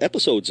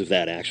episodes of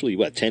that, actually.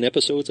 10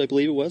 episodes, I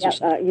believe it was?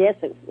 Yes,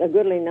 a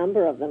goodly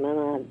number of them,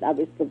 and I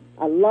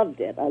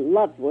loved it. I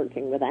loved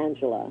working with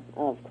Angela,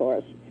 of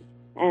course.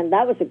 And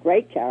that was a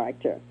great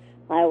character.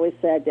 I always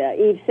said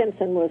Eve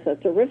Simpson was a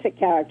terrific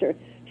character.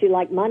 She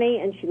liked money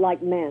and she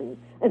liked men.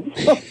 And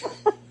so,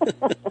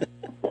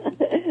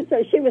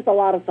 so she was a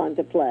lot of fun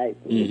to play.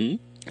 Mm-hmm.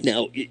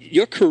 Now,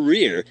 your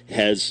career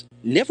has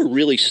never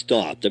really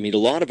stopped. I mean, a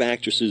lot of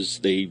actresses,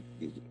 they'll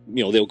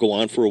go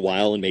on for a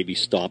while and maybe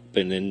stop,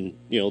 and then,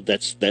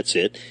 that's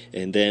it.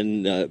 And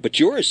then, but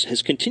yours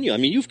has continued. I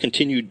mean, you've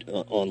continued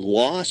on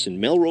Lost and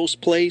Melrose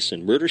Place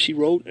and Murder, She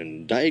Wrote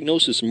and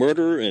Diagnosis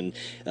Murder and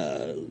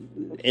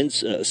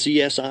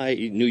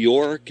CSI New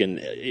York, and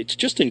it's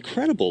just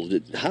incredible.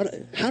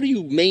 How do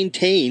you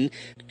maintain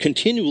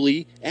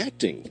continually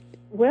acting?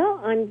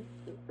 Well,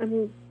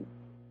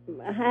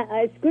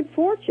 it's good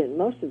fortune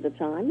most of the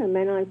time. I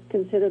mean, I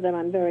consider that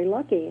I'm very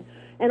lucky.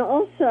 And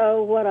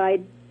also, what I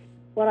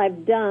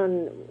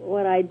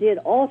did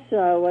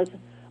also was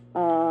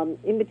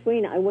in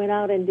between. I went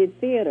out and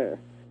did theater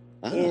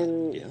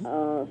in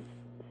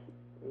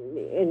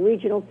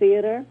regional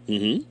theater.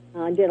 Mm-hmm.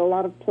 I did a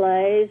lot of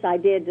plays. I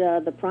did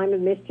The Prime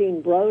of Miss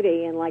Jean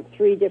Brodie in like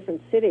 3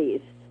 different cities.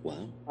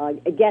 Wow!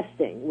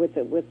 Guesting with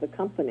the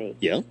company.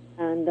 Yeah.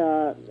 And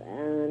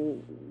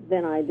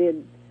then I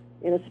did.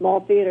 In a small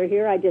theater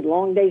here, I did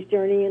Long Day's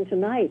Journey into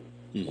Night,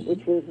 mm-hmm.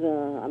 which was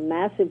a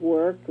massive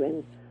work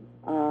and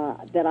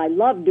that I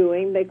loved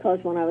doing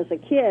because when I was a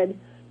kid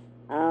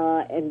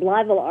in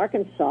Blytheville,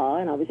 Arkansas,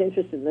 and I was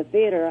interested in the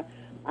theater,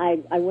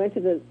 I went to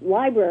the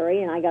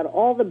library and I got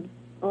all the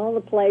all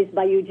the plays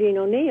by Eugene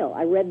O'Neill.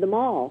 I read them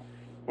all.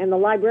 And the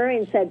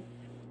librarian said,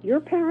 "Your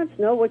parents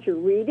know what you're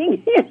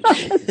reading?"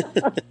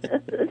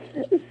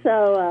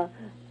 So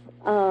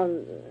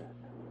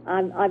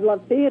I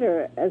love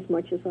theater as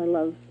much as I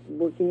love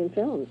working in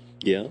films.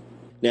 Yeah.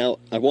 Now,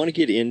 I want to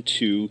get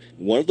into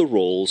one of the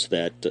roles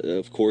that,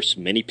 of course,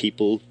 many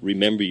people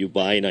remember you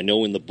by, and I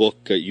know in the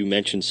book you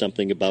mentioned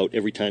something about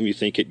every time you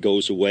think it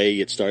goes away,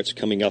 it starts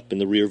coming up in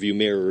the rearview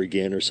mirror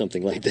again or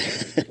something like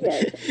that.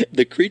 Yes.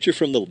 The Creature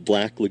from the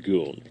Black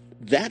Lagoon.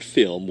 That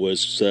film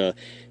was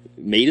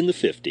made in the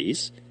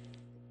 50s,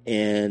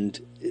 and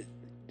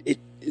it,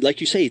 like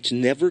you say, it's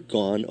never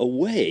gone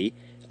away.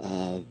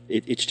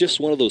 It's just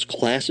one of those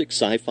classic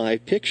sci-fi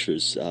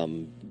pictures.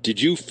 Did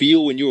you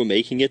feel when you were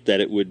making it that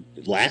it would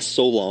last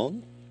so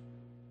long?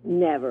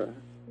 Never.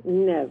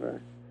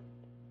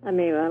 I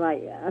mean,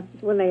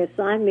 when they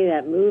assigned me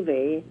that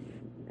movie,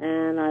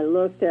 and I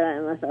looked at it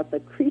and I thought, the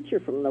creature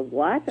from the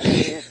what?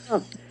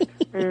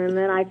 And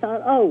then I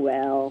thought, oh,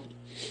 well,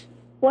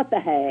 what the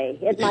hey?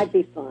 It might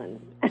be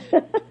fun.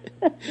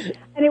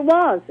 And it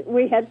was.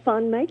 We had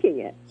fun making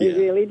it. We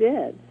really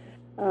did.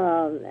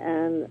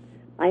 And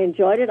I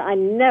enjoyed it. I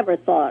never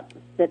thought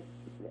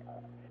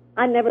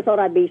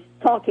I'd be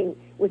talking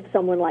with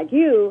someone like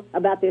you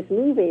about this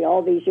movie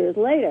all these years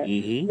later.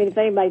 Mm-hmm. I mean, if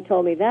anybody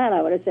told me that,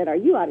 I would have said, "Are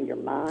you out of your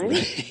mind?"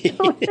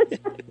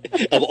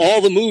 Of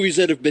all the movies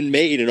that have been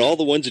made and all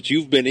the ones that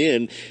you've been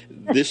in,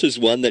 this is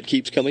one that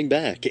keeps coming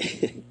back.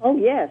 Oh,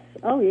 yes,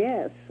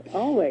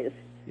 always.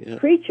 Yeah.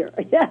 Creature.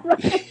 Yeah,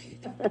 right.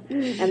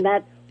 And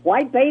that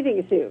white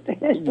bathing suit.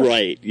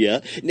 Right,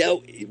 yeah.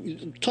 Now,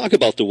 talk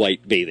about the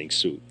white bathing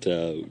suit.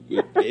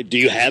 Do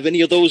you have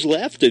any of those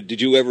left?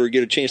 Did you ever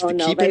get a chance to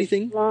keep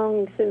anything? They've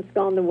long since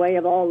gone the way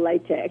of all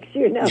latex,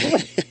 you know.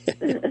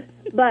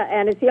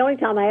 And it's the only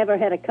time I ever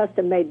had a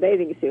custom-made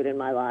bathing suit in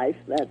my life,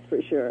 that's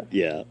for sure.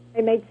 Yeah.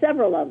 They made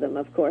several of them,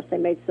 of course. They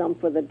made some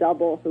for the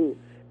double who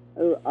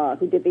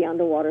did the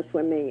underwater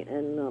swimming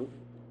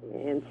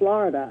in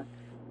Florida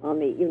on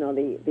the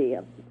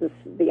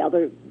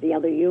other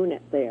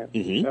unit there.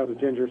 Mm-hmm. That was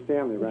Ginger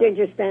Stanley, right?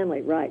 Ginger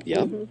Stanley, right?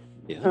 Yeah. Mm-hmm.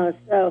 Yeah.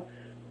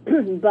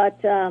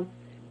 But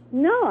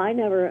no, I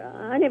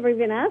never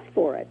even asked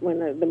for it when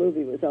the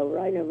movie was over.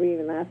 I never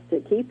even asked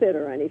to keep it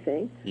or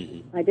anything.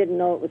 Mm-hmm. I didn't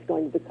know it was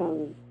going to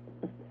become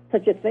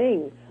such a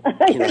thing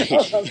Right.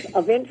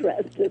 of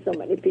interest to so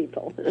many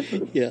people.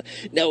 Yeah.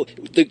 Now,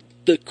 the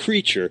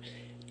creature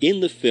in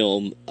the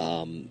film,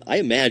 I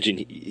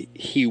imagine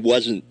he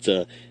wasn't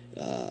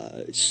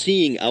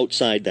seeing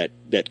outside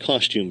that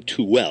costume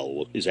too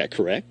well. Is that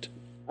correct?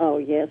 Oh,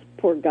 yes.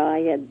 Poor guy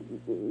had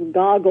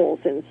goggles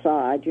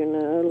inside,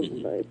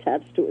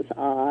 attached to his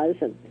eyes.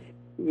 And,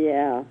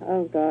 yeah,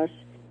 oh, gosh.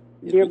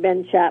 Dear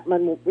Ben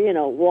Chapman,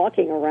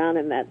 walking around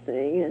in that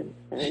thing.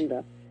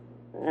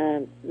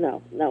 And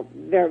no,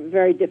 very,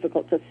 very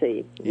difficult to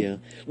see. Yeah.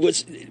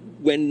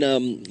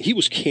 When he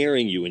was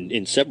carrying you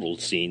in several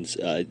scenes,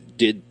 how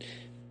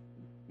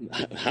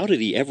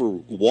did he ever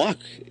walk,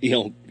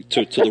 to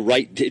the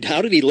right?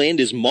 How did he land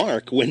his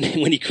mark when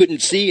he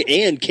couldn't see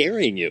and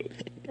carrying you?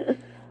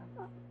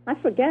 I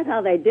forget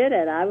how they did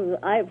it. I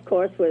of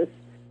course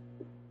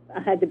I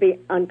had to be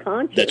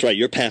unconscious. That's right.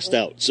 You're passed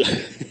out. So.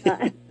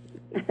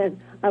 And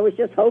I was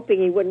just hoping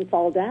he wouldn't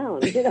fall down,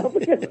 because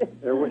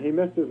He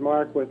missed his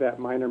mark with that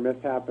minor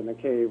mishap in the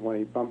cave when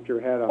he bumped your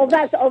head on.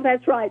 That's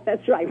right.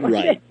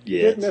 Right.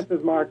 He Yes. did miss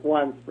his mark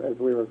once, as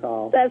we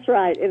recall. That's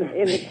right.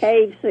 In the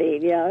cave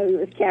scene, he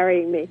was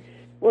carrying me.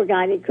 Poor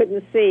guy, and he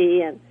couldn't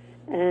see,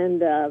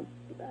 and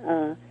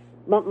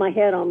bumped my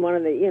head on one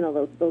of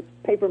the those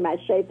paper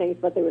mache things,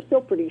 but they were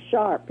still pretty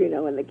sharp,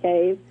 in the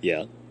cave.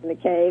 Yeah. In the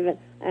cave,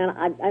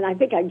 and I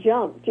think I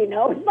jumped.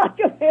 Now,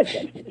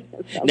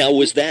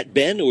 was that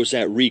Ben or was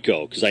that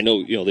Rico? Because I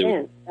know they Ben.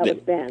 were. That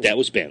was Ben. That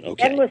was Ben.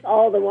 Okay. Ben was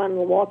all the one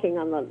walking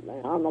on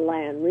the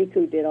land.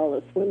 Riku did all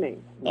the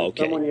swimming.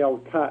 Okay. Someone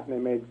yelled "cut," and they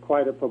made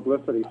quite a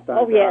publicity stunt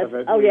Oh yes. out of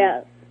it. Oh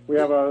yeah. We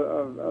have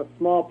a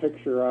small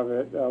picture of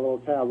it, a little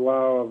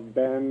tableau of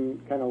Ben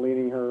kind of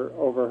leaning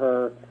over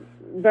her,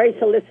 Very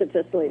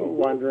solicitously.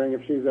 wondering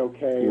if she's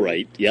okay.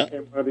 Right. Yeah.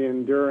 One of the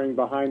enduring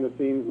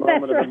behind-the-scenes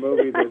moment That's of the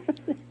movie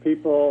that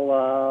people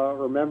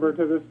remember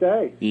to this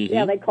day. Mm-hmm.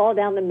 Yeah, they called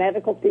down the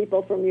medical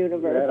people from We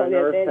Universal. had a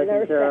nurse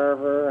taking care of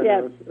her, and Yeah.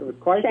 it was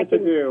quite a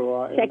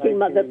to-do. Checking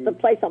the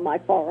place on my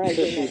forehead.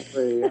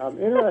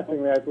 1953.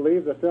 Interestingly, I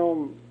believe the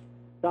film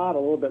shot a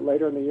little bit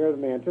later in the year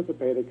than they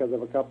anticipated because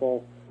of a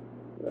couple.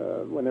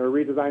 When they were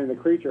redesigning the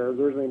creature, it was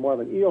originally more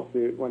of an eel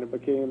suit. When it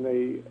became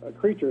a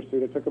creature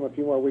suit, it took them a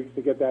few more weeks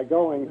to get that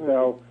going.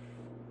 So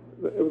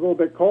it was a little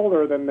bit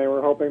colder than they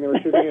were hoping they were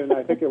shooting in.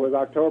 I think it was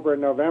October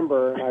and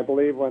November, and I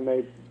believe when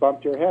they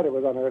bumped your head, it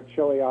was on a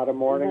chilly autumn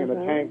morning, and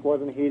the tank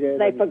wasn't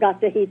heated. They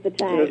forgot to heat the It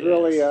tank. was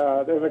really,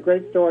 there's a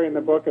great story in the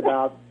book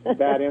about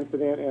that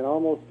incident, and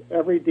almost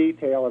every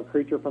detail of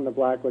Creature from the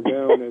Black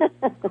Lagoon is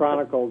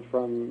chronicled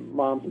from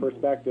Mom's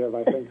perspective,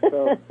 I think.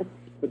 So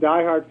the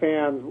diehard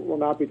fans will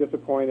not be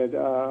disappointed.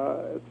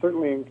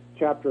 Certainly in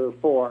Chapter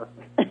 4.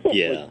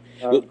 Yeah.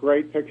 With,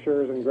 great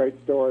pictures and great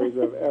stories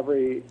of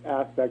every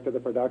aspect of the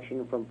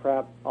production, from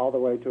prep all the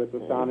way to its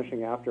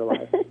astonishing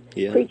afterlife.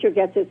 Yeah. Creature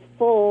gets its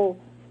full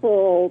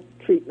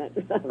treatment.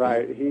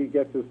 Right. He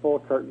gets his full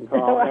curtain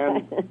call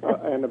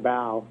and a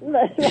bow.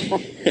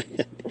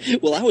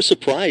 Well, I was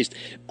surprised.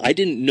 I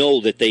didn't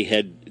know that they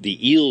had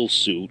the eel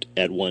suit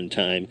at one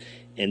time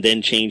and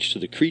then changed to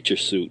the creature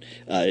suit.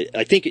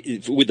 I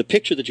think with the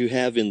picture that you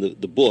have in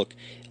the book,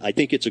 I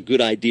think it's a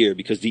good idea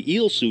because the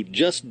eel suit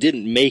just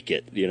didn't make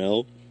it, you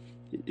know.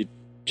 It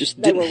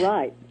just They didn't, were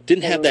right.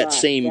 didn't They have were that right.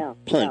 same Yeah.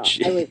 punch.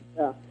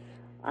 No,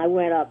 I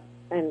went up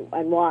and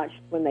watched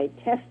when they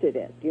tested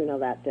it,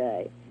 that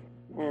day,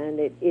 and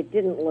it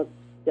didn't look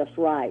just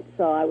right.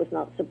 So I was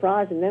not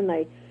surprised. And then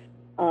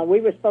we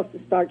were supposed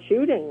to start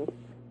shooting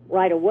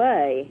right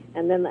away,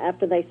 and then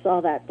after they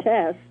saw that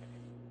test,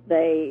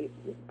 they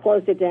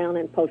closed it down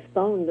and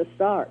postponed the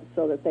start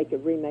so that they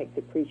could remake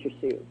the creature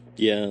suit.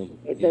 Yeah.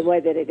 The way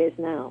that it is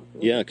now.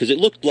 Yeah, because it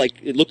looked like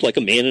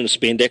a man in a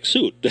spandex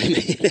suit.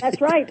 That's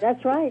right,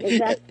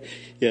 exactly.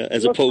 Yeah,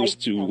 as Looked opposed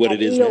like, to what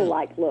it is now. now.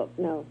 Like look,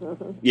 no.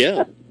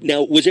 Yeah.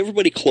 Now, was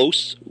everybody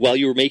close while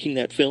you were making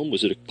that film?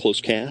 Was it a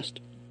close cast?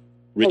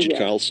 Richard yes.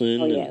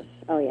 Carlson? Oh, yes.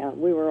 Oh, yeah.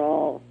 We were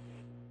all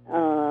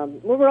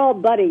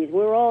buddies. We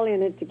were all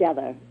in it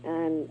together,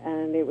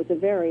 and it was a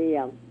very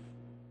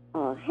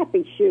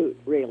happy shoot,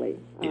 really.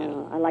 Yeah.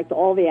 I liked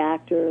all the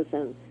actors,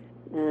 and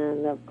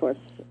of course,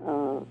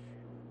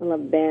 I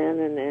love Ben,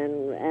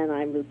 and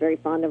I was very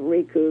fond of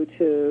Riku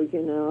too.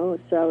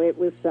 So it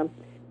was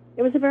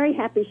a very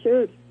happy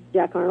shoot.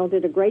 Jack Arnold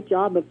did a great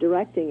job of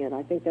directing it.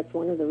 I think that's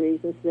one of the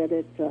reasons that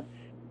it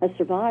has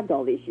survived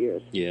all these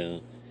years. Yeah.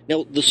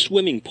 Now, the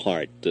swimming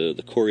part, the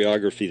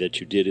choreography that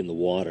you did in the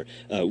water,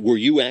 were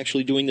you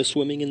actually doing the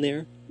swimming in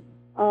there?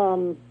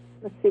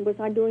 Let's see,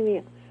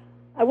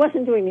 I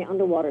wasn't doing the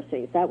underwater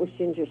scenes. That was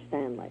Ginger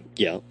Stanley.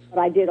 Yeah. But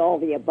I did all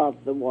the above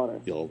the water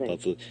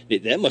things.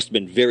 That must have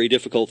been very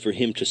difficult for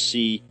him to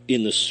see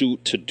in the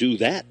suit to do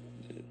that.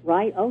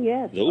 Right? Oh,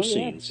 yes. Those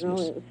yes. scenes.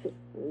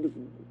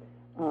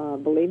 No,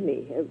 believe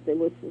me,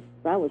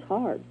 that was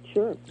hard,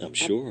 sure. I'm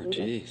sure,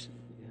 Absolutely. jeez.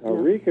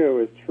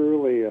 Riku is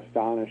truly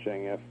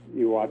astonishing if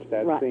you watch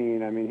that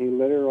scene. I mean, he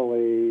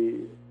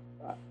literally...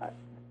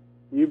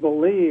 you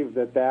believe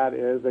that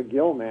is a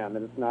gill man,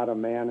 that it's not a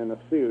man in a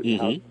suit.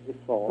 Mm-hmm. How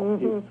graceful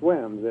he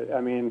swims.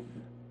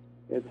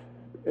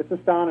 It's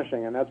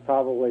astonishing, and that's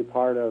probably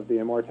part of the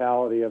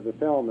immortality of the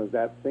film, is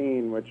that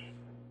scene, which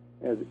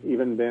has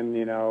even been,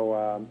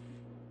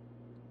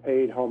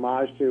 paid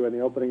homage to in the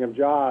opening of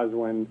Jaws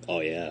when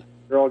the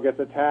girl gets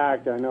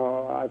attacked. I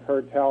know I've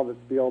heard tell that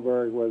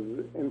Spielberg was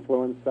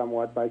influenced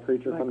somewhat by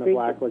Creature from the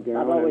Black Lagoon.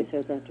 I've always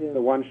heard that, too. The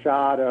one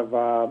shot of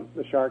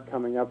the shark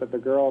coming up at the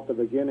girl at the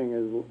beginning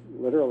is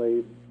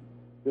literally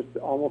just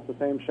almost the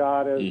same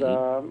shot as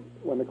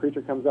when the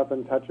creature comes up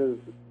and touches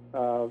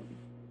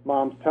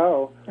Mom's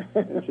toe,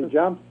 and she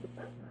jumps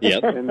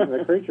in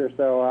the creature.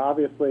 So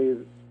obviously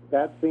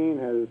that scene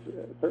has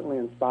certainly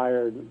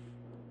inspired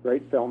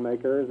great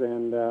filmmakers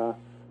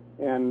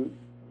and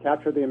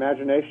captured the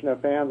imagination of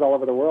fans all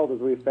over the world, as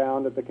we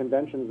found at the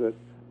conventions that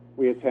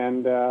we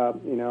attend,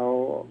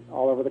 all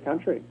over the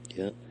country.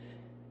 Yeah.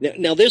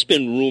 Now, there's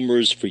been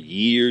rumors for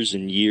years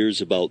and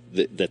years about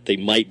that they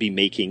might be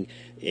making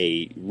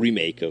a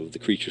remake of The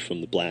Creature from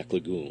the Black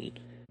Lagoon.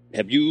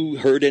 Have you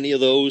heard any of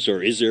those,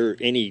 or is there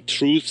any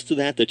truth to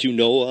that you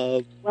know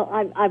of? Well,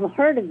 I've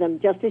heard of them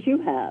just as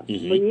you have for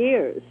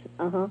years.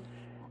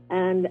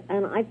 And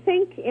I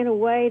think in a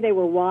way they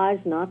were wise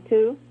not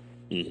to,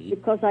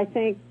 because I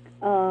think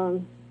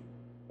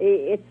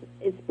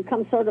it's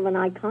become sort of an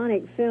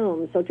iconic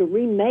film. So to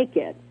remake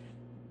it,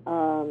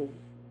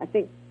 I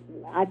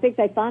think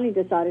they finally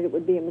decided it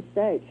would be a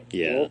mistake.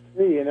 Yeah.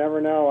 We'll see. You never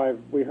know.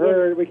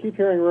 We keep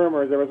hearing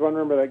rumors. There was one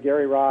rumor that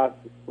Gary Ross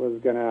was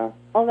gonna.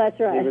 Oh, that's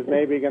right. He was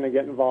maybe going to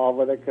get involved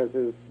with it because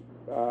his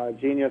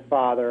genius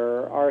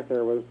father,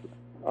 Arthur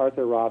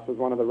Ross, was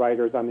one of the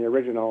writers on the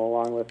original,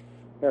 along with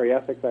Harry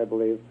Essex, I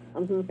believe.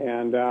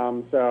 And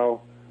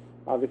so,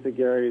 obviously,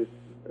 Gary's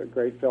a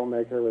great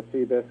filmmaker with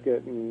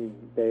Seabiscuit and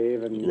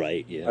Dave and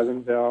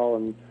Pleasantville,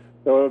 and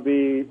so it would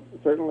be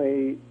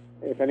certainly,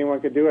 if anyone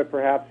could do it,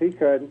 perhaps he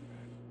could.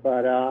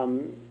 But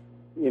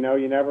you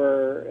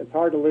never. It's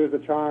hard to lose the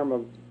charm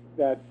of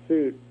that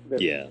suit,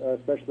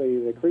 especially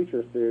the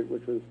creature suit,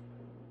 which was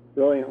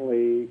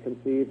brilliantly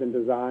conceived and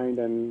designed,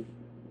 and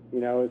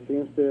it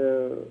seems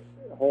to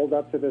hold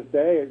up to this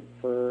day.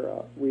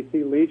 We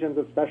see legions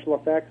of special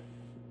effects.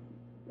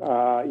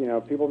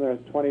 People in their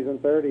 20s and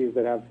 30s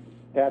that have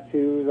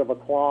tattoos of a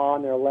claw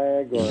on their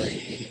leg or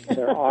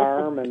their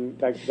arm, and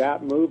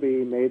that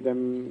movie made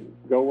them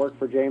go work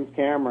for James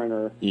Cameron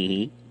or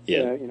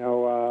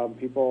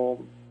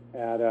people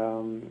at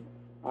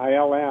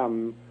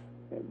ILM.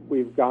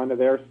 We've gone to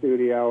their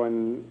studio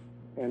and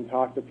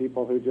talked to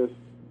people who just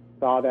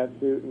saw that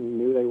suit and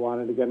knew they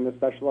wanted to get into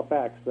special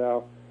effects.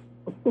 So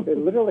It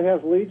literally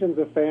has legions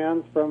of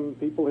fans, from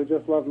people who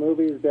just love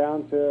movies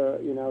down to,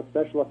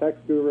 special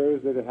effects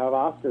gurus that have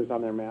Oscars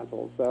on their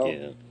mantles.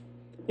 So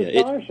it's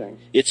astonishing.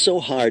 It's so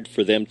hard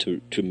for them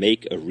to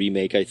make a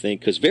remake, I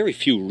think, because very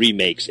few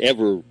remakes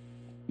ever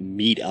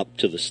meet up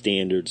to the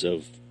standards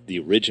of the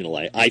original,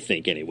 I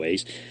think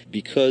anyways,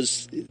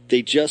 because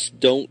they just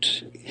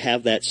don't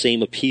have that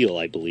same appeal,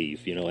 I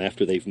believe,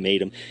 after they've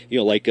made them.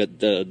 Like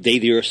the Day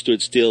the Earth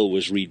Stood Still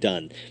was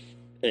redone,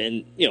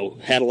 and,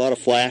 had a lot of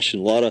flash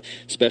and a lot of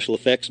special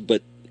effects,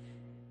 but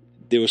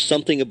there was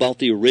something about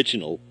the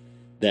original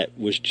that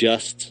was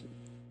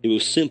it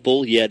was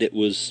simple, yet it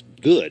was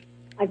good.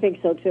 I think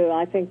so, too.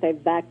 I think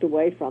they've backed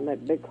away from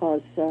it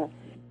because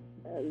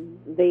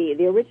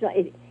the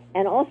original...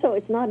 And also,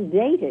 it's not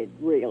dated,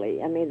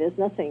 really. I mean, there's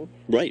nothing...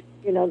 Right.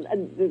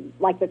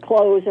 Like the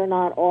clothes are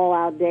not all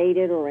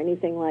outdated or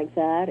anything like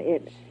that.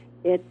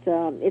 It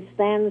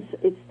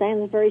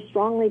stands very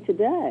strongly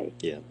today.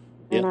 Yeah.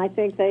 And I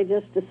think they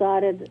just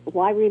decided,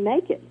 why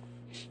remake it?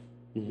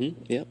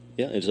 Mm-hmm. Yeah.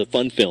 It's a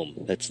fun film.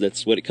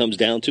 That's what it comes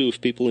down to.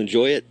 If people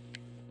enjoy it,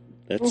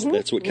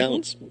 that's what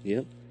counts.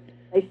 Yeah.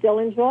 They still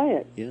enjoy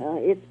it. Yeah.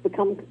 It's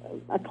become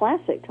a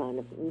classic, kind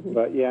of. Mm-hmm.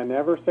 But,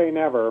 never say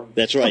never.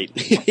 That's right.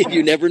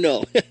 You never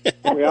know.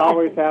 We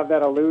always have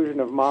that illusion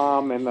of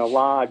Mom in the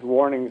lodge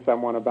warning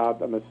someone about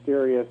the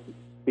mysterious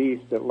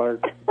beast that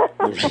lurks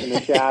in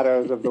the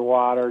shadows of the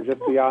water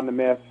just beyond the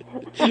mist.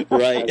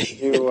 Right.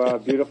 As new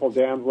beautiful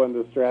damsel in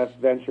distress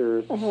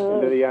ventures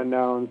into the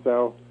unknown.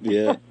 So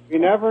you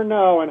never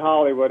know in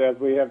Hollywood, as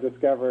we have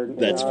discovered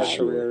That's in our for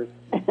sure. careers.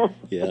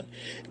 Yeah.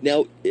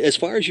 Now, as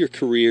far as your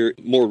career,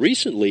 more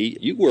recently,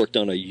 you worked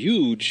on a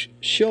huge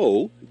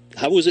show.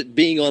 How was it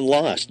being on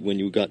Lost when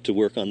you got to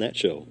work on that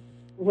show?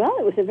 Well,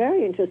 it was a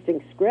very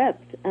interesting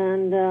script,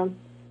 and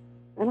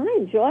I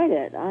enjoyed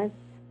it.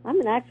 I'm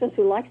an actress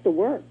who likes to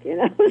work,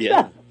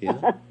 Yeah.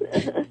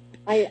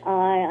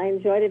 I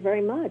enjoyed it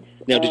very much.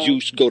 Now, did you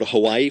go to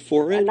Hawaii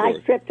for it? A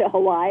nice trip to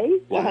Hawaii.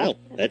 Wow,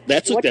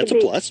 that's a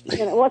plus.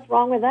 What's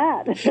wrong with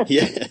that?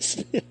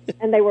 Yes.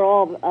 And they were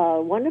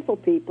all wonderful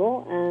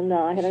people, and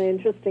I had an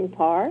interesting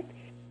part.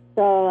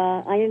 So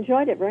I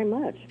enjoyed it very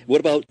much. What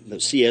about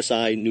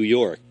CSI New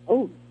York?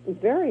 Oh,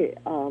 very,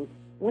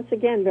 once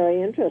again,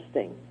 very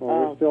interesting.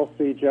 Well, we still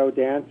see Joe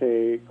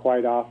Dante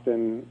quite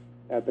often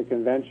at the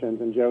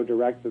conventions, and Joe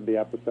directed the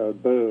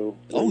episode Boo.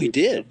 Oh, he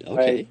did?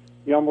 Okay.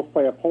 You almost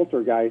play a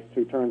poltergeist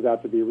who turns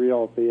out to be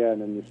real at the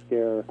end, and you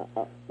scare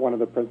one of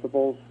the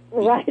principals.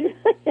 Right.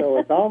 So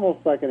it's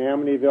almost like an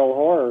Amityville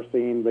horror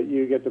scene, but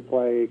you get to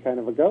play kind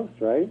of a ghost,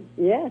 right?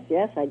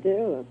 Yes, I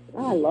do.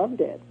 Oh, I loved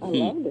it.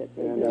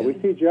 And we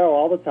see Joe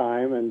all the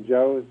time, and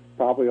Joe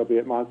probably will be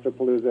at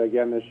Monsterpalooza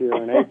again this year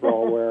in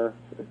April, where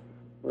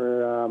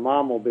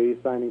Mom will be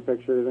signing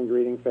pictures and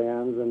greeting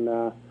fans,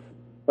 and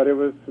but it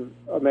was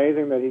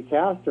amazing that he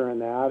cast her in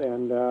that,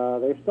 and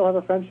they still have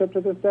a friendship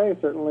to this day,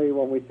 certainly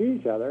when we see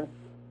each other.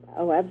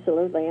 Oh,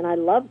 absolutely. And I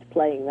loved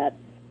playing that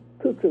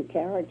cuckoo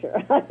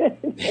character.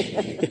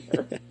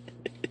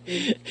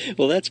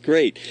 Well, that's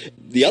great.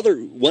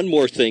 One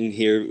more thing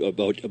here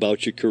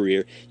about your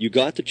career. You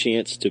got the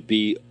chance to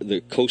be the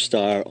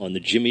co-star on the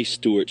Jimmy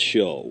Stewart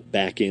Show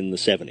back in the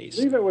 70s. I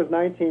believe it was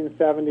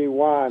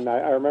 1971.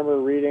 I remember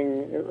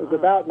reading, it was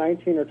about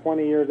 19 or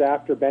 20 years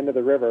after Bend of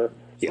the River,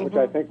 which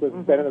I think was,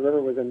 Bend of the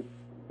River was in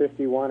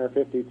 51 or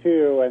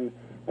 52, and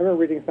I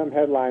remember reading some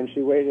headline,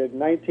 she waited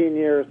 19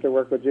 years to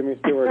work with Jimmy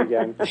Stewart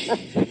again.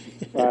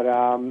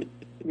 But,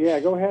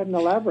 yeah, go ahead and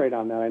elaborate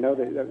on that. I know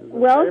that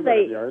was a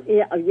favorite of yours.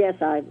 Yes,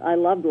 I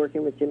loved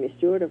working with Jimmy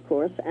Stewart, of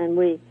course, and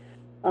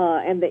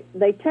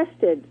they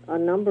tested a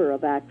number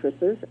of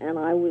actresses, and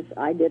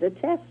I did a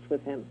test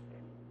with him,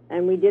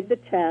 and we did the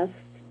test,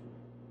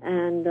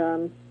 and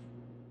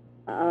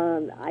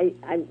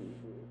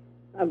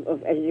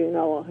as you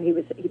know, he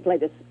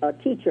played a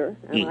teacher,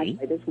 and I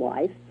played his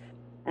wife,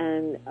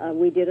 and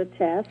we did a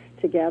test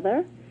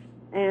together.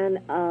 And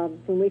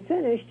when we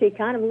finished, he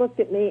kind of looked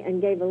at me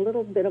and gave a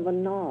little bit of a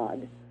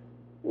nod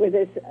with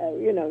his,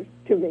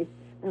 to me.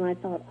 And I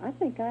thought, I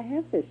think I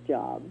have this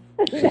job.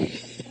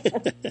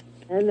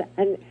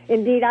 and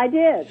indeed I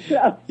did.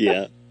 So.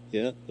 Yeah.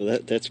 Well,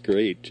 that's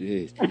great.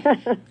 Jeez.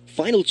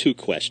 Final two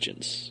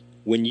questions.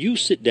 When you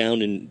sit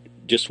down and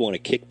just want to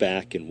kick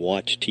back and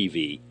watch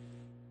TV,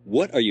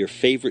 what are your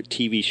favorite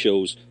TV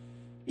shows,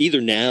 either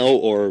now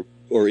or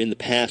in the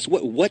past?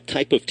 What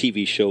type of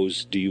TV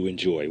shows do you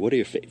enjoy? What are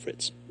your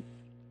favorites?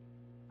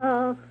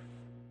 I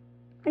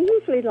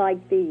usually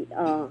like the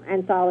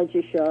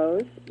anthology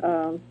shows.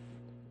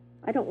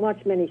 I don't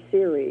watch many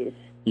series.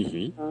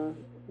 Mm-hmm.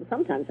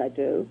 Sometimes I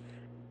do,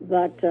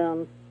 but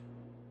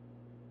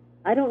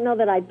I don't know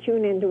that I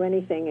tune into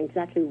anything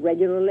exactly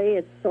regularly.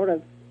 It's sort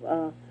of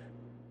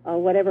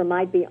whatever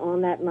might be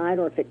on that night,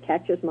 or if it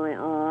catches my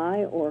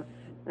eye,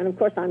 and of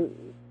course I'm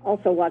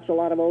also watch a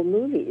lot of old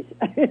movies.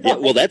 Yeah,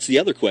 well, that's the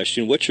other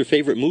question. What's your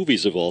favorite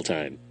movies of all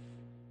time?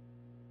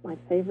 My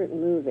favorite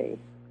movie?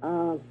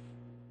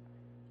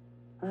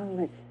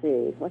 Let's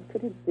see. What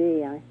could it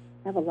be?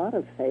 have a lot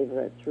of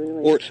favorites,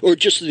 really. Or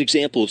just an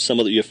example of some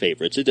of your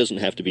favorites. It doesn't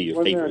have to be your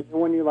Wasn't favorite. there a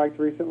new one you liked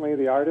recently,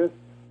 The Artist?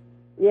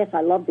 Yes,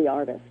 I love The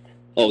Artist.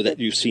 Oh, that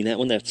you've seen that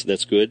one?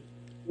 That's good.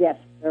 Yes,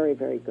 very,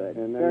 very good.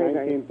 And then very,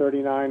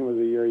 1939 was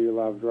the year you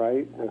loved,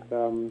 right? With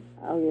oh,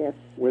 yes.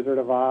 Wizard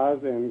of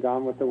Oz and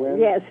Gone with the Wind?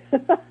 Yes.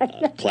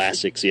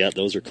 Classics, yeah,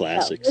 those are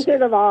classics.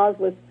 Wizard of Oz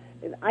was...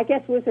 I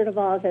guess Wizard of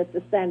Oz has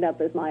to stand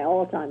up as my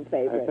all-time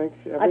favorite. I think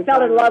I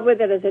fell in love with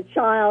it as a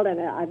child,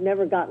 and I've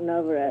never gotten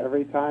over it.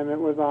 Every time it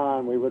was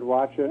on, we would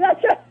watch it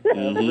That's right.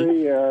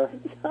 every year.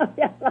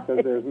 Yeah, Because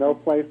right. there's no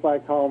place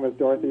like home, as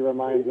Dorothy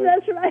reminds us.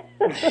 That's right.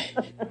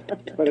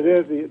 But it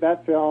is,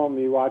 that film,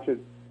 you watch it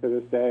to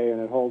this day, and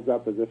it holds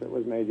up as if it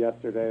was made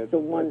yesterday. It's a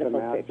wonderful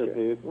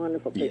masterpiece. picture.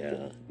 Wonderful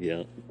picture.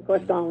 Yeah. Of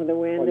course, Gone with the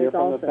Wind Well, you're is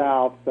from also... the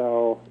South,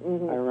 so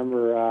I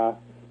remember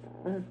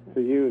to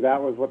you, that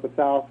was what the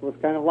South was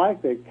kind of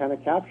like. They kind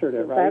of captured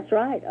it, right? That's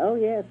right. Oh,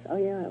 yes. Oh,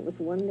 yeah. It was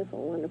wonderful,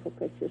 wonderful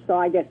picture. So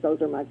I guess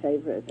those are my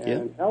favorites.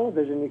 And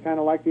television, you kind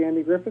of like the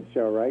Andy Griffith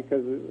Show, right?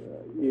 Because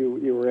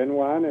you were in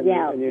one, and,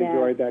 and you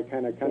enjoyed that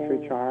kind of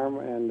country charm.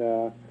 And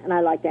I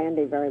liked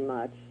Andy very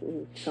much. He's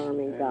a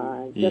charming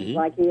guy, just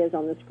like he is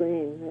on the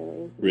screen,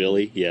 really.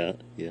 Really? Yeah.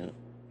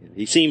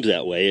 He seems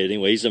that way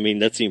anyways. I mean,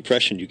 that's the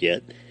impression you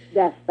get.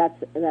 Yes,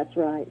 that's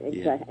right.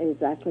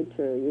 Exactly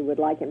true. You would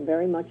like him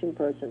very much in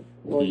person.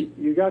 Well,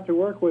 you got to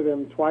work with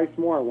him twice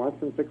more, once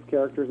in 6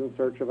 Characters in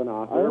Search of an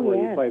Author, where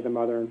you played the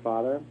mother and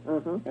father.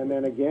 And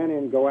then again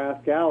in Go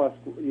Ask Alice,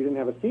 you didn't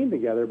have a scene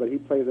together, but he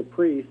plays a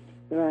priest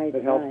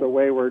that helps a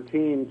wayward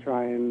teen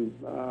try and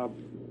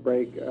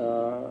break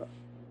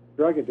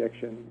drug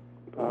addiction.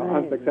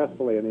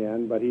 Unsuccessfully in the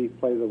end, but he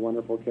plays a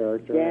wonderful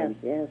character. Yes.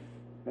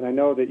 And I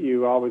know that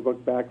you always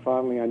look back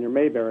fondly on your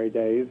Mayberry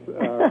days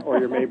or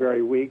your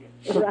Mayberry week.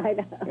 Right.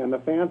 And the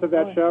fans of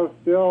that show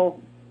still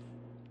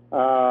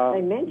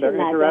they mention they're that,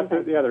 interested.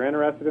 don't they? Yeah, they're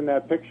interested in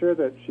that picture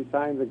that she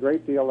signs a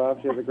great deal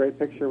of. She has a great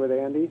picture with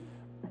Andy.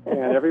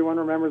 And everyone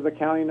remembers the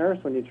county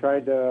nurse when you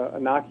tried to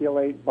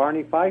inoculate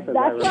Barney Fife, as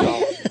I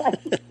recall.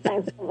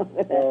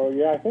 So,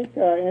 yeah, I think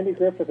Andy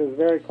Griffith is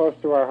very close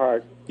to our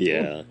hearts.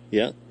 Yeah.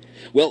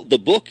 Well, the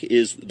book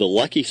is The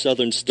Lucky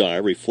Southern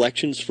Star,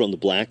 Reflections from the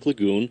Black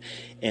Lagoon.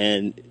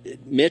 And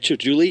Mitch or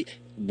Julie,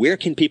 where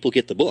can people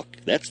get the book?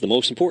 That's the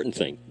most important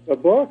thing. The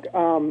book,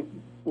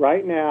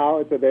 right now,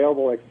 it's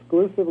available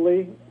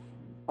exclusively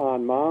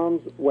on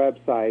Mom's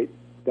website,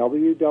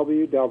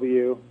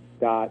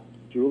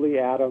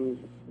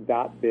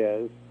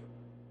 www.julieadams.biz.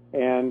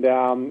 And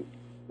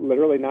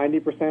literally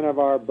 90% of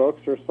our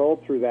books are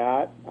sold through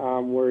that.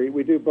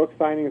 We do book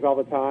signings all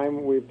the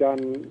time. We've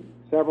done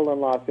several in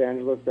Los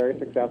Angeles, very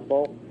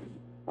successful.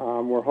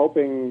 We're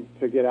hoping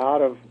to get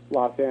out of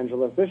Los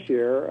Angeles this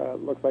year.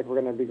 Looks like we're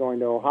going to be going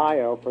to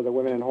Ohio for the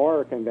Women in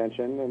Horror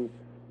Convention and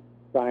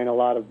sign a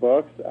lot of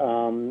books.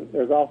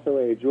 There's also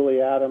a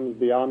Julie Adams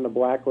Beyond the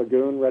Black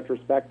Lagoon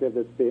retrospective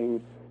that's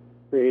being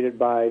created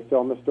by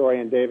film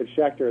historian David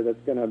Schechter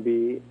that's going to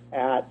be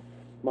at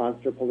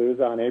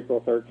Monsterpalooza on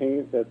April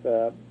 13th at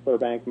the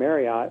Burbank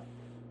Marriott.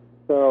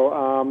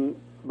 So,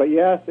 but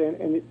yes,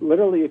 and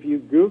literally if you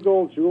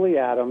Google Julie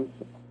Adams,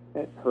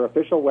 her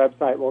official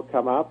website will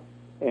come up,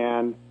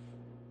 and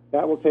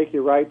that will take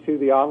you right to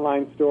the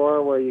online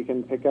store where you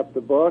can pick up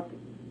the book,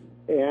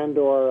 and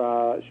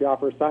or she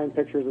offers signed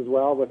pictures as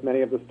well with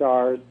many of the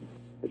stars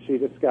that she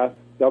discussed.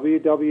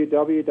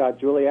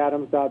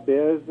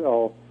 www.julieadams.biz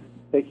will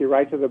take you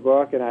right to the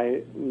book,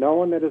 and no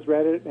one that has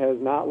read it has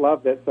not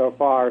loved it so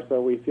far,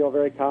 so we feel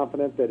very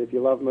confident that if you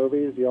love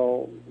movies,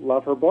 you'll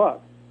love her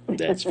book.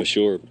 That's for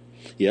sure.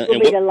 Yeah, we'll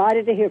be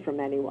delighted to hear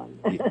from anyone.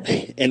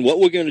 And what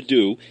we're going to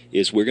do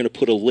is we're going to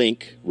put a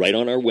link right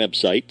on our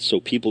website so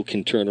people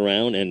can turn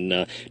around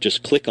and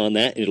just click on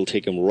that, and it'll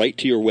take them right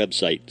to your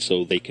website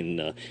so they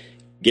can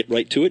get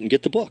right to it and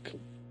get the book.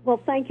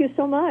 Well, thank you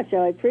so much.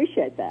 I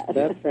appreciate that.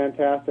 That's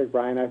fantastic,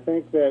 Brian. I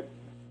think that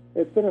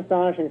it's been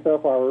astonishing so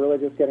far. We're really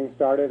just getting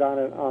started on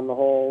it, on the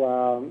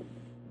whole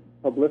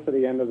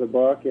publicity end of the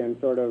book and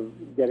sort of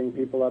getting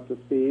people up to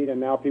speed, and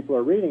now people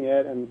are reading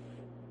it, and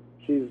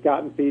she's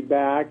gotten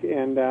feedback,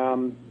 and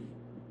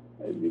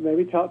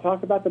maybe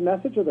talk about the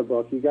message of the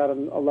book. You got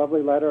a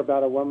lovely letter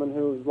about a woman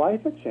whose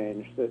life had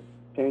changed, that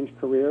changed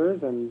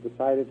careers and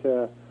decided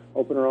to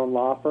open her own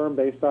law firm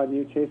based on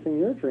you chasing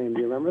your dream.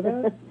 Do you remember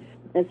that?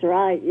 That's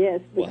right,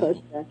 yes, because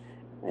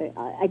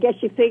I guess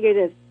she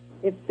figured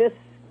if this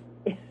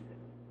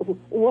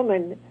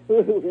woman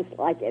who was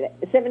like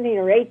 17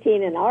 or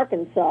 18 in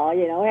Arkansas,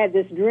 had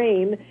this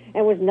dream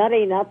and was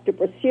nutty enough to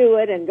pursue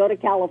it and go to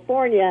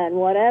California and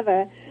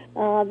whatever,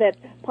 that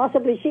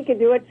possibly she could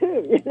do it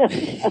too.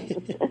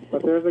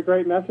 But there's a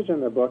great message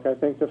in the book, I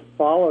think, to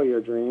follow your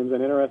dreams.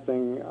 And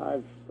interesting,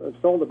 I've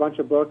sold a bunch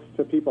of books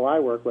to people I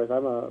work with.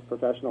 I'm a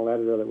professional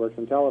editor that works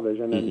in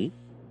television, and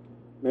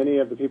many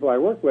of the people I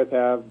work with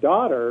have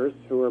daughters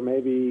who are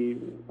maybe,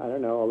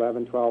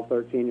 11, 12,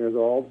 13 years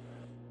old.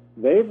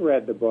 They've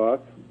read the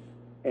book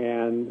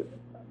and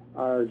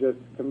are just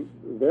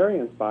very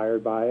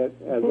inspired by it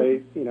as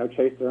they,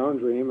 chase their own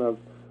dream of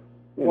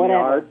in the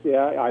arts,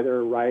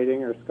 either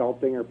writing or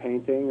sculpting or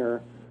painting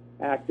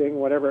acting,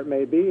 whatever it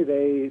may be,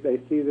 they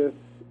see this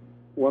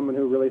woman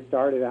who really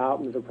started out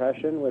in the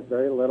Depression with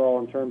very little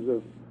in terms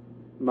of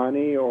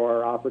money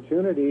or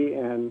opportunity,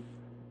 and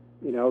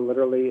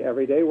literally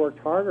every day worked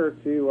harder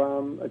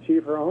to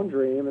achieve her own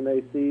dream, and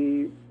they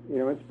see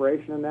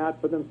inspiration in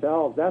that for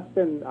themselves. That's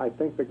been, I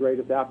think, the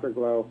greatest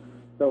afterglow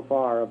so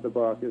far of the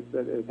book, is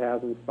that it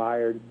has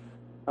inspired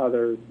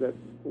others that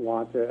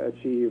want to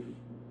achieve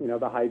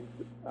the heights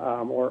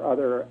or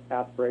other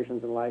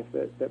aspirations in life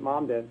that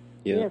Mom did.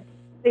 Yeah. Yes.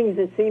 Things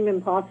that seem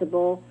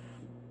impossible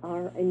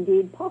are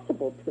indeed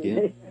possible to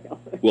me.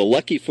 Well,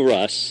 lucky for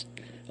us,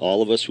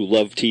 all of us who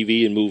love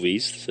TV and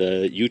movies,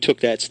 you took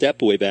that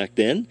step way back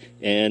then,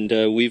 and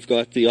we've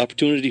got the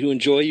opportunity to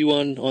enjoy you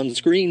on the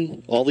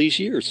screen all these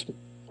years.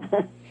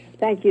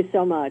 Thank you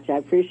so much. I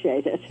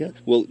appreciate it. Yeah.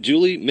 Well,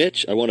 Julie,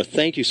 Mitch, I want to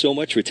thank you so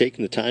much for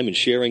taking the time and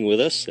sharing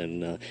with us.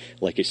 And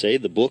like I say,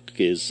 the book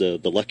is The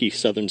Lucky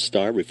Southern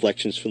Star,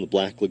 Reflections from the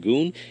Black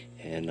Lagoon.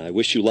 And I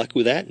wish you luck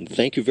with that. And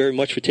thank you very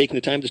much for taking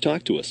the time to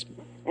talk to us.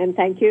 And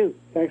thank you.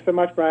 Thanks so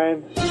much,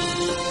 Brian.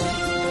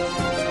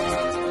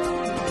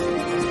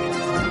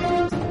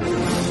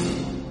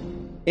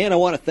 And I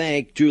want to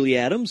thank Julie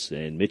Adams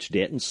and Mitch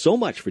Denton so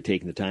much for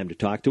taking the time to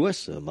talk to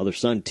us, a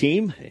mother-son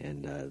team,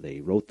 and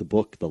they wrote the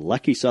book, The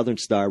Lucky Southern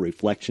Star,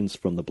 Reflections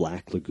from the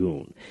Black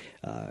Lagoon.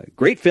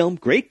 Great film,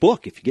 great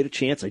book. If you get a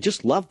chance, I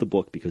just love the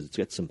book because it's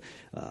got some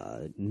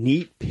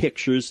neat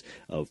pictures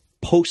of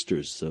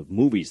posters of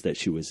movies that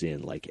she was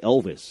in, like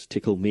Elvis,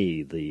 Tickle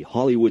Me, The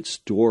Hollywood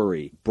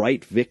Story,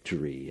 Bright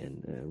Victory,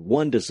 and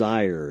One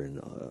Desire, and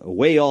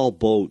Away All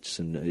Boats,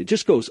 and it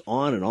just goes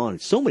on and on.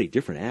 So many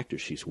different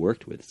actors she's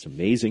worked with. It's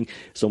amazing.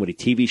 So many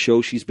TV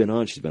shows she's been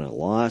on. She's been on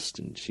Lost,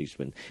 and she's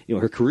been,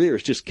 her career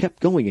has just kept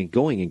going and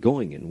going and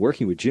going, and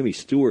working with Jimmy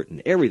Stewart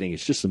and everything.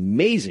 It's just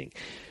amazing.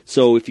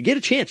 So if you get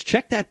a chance,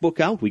 check that book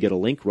out. We get a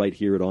link right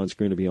here at On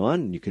Screen and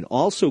Beyond, and you can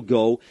also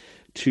go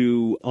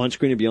to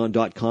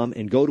onscreenandbeyond.com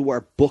and go to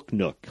our book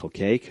nook,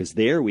 okay? Because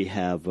there we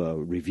have a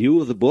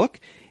review of the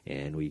book,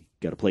 and we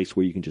got a place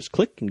where you can just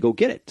click and go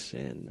get it.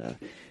 And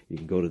you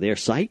can go to their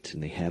site,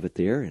 and they have it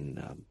there,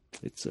 and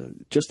it's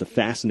just a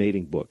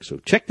fascinating book. So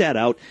check that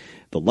out,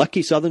 The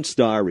Lucky Southern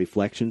Star,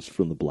 Reflections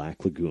from the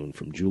Black Lagoon,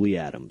 from Julie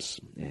Adams.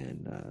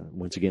 And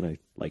once again, I'd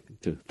like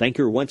to thank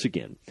her once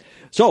again.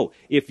 So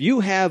if you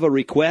have a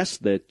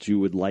request that you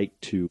would like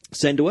to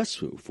send to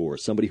us for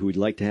somebody who would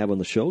like to have on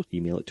the show,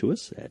 email it to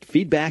us at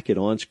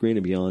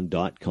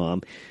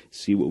feedback@onscreenandbeyond.com.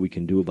 See what we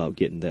can do about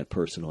getting that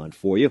person on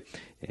for you.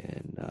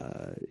 And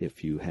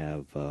if you're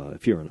on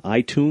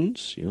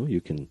iTunes,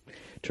 you can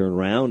turn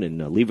around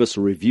and leave us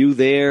a review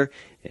there.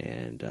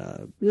 And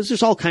there's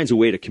just all kinds of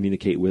way to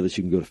communicate with us.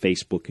 You can go to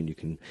Facebook, and you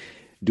can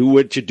do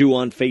what you do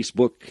on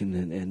Facebook,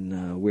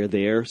 and we're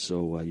there,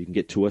 so you can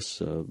get to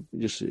us.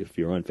 Just if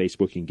you're on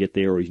Facebook, you can get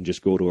there, or you can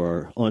just go to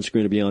our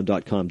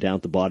onscreenandbeyond.com. Down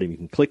at the bottom, you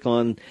can click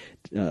on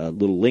a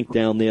little link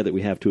down there that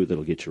we have to it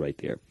that'll get you right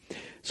there.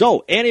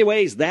 So,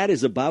 anyways, that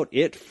is about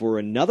it for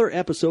another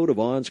episode of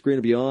On Screen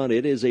and Beyond.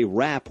 It is a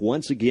wrap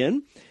once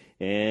again,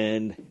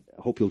 and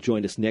I hope you'll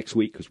join us next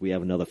week because we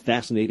have another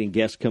fascinating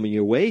guest coming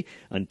your way.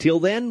 Until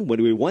then,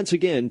 when we once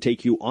again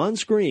take you on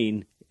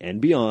screen and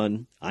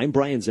beyond, I'm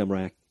Brian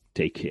Zemrak.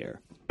 Take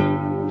care.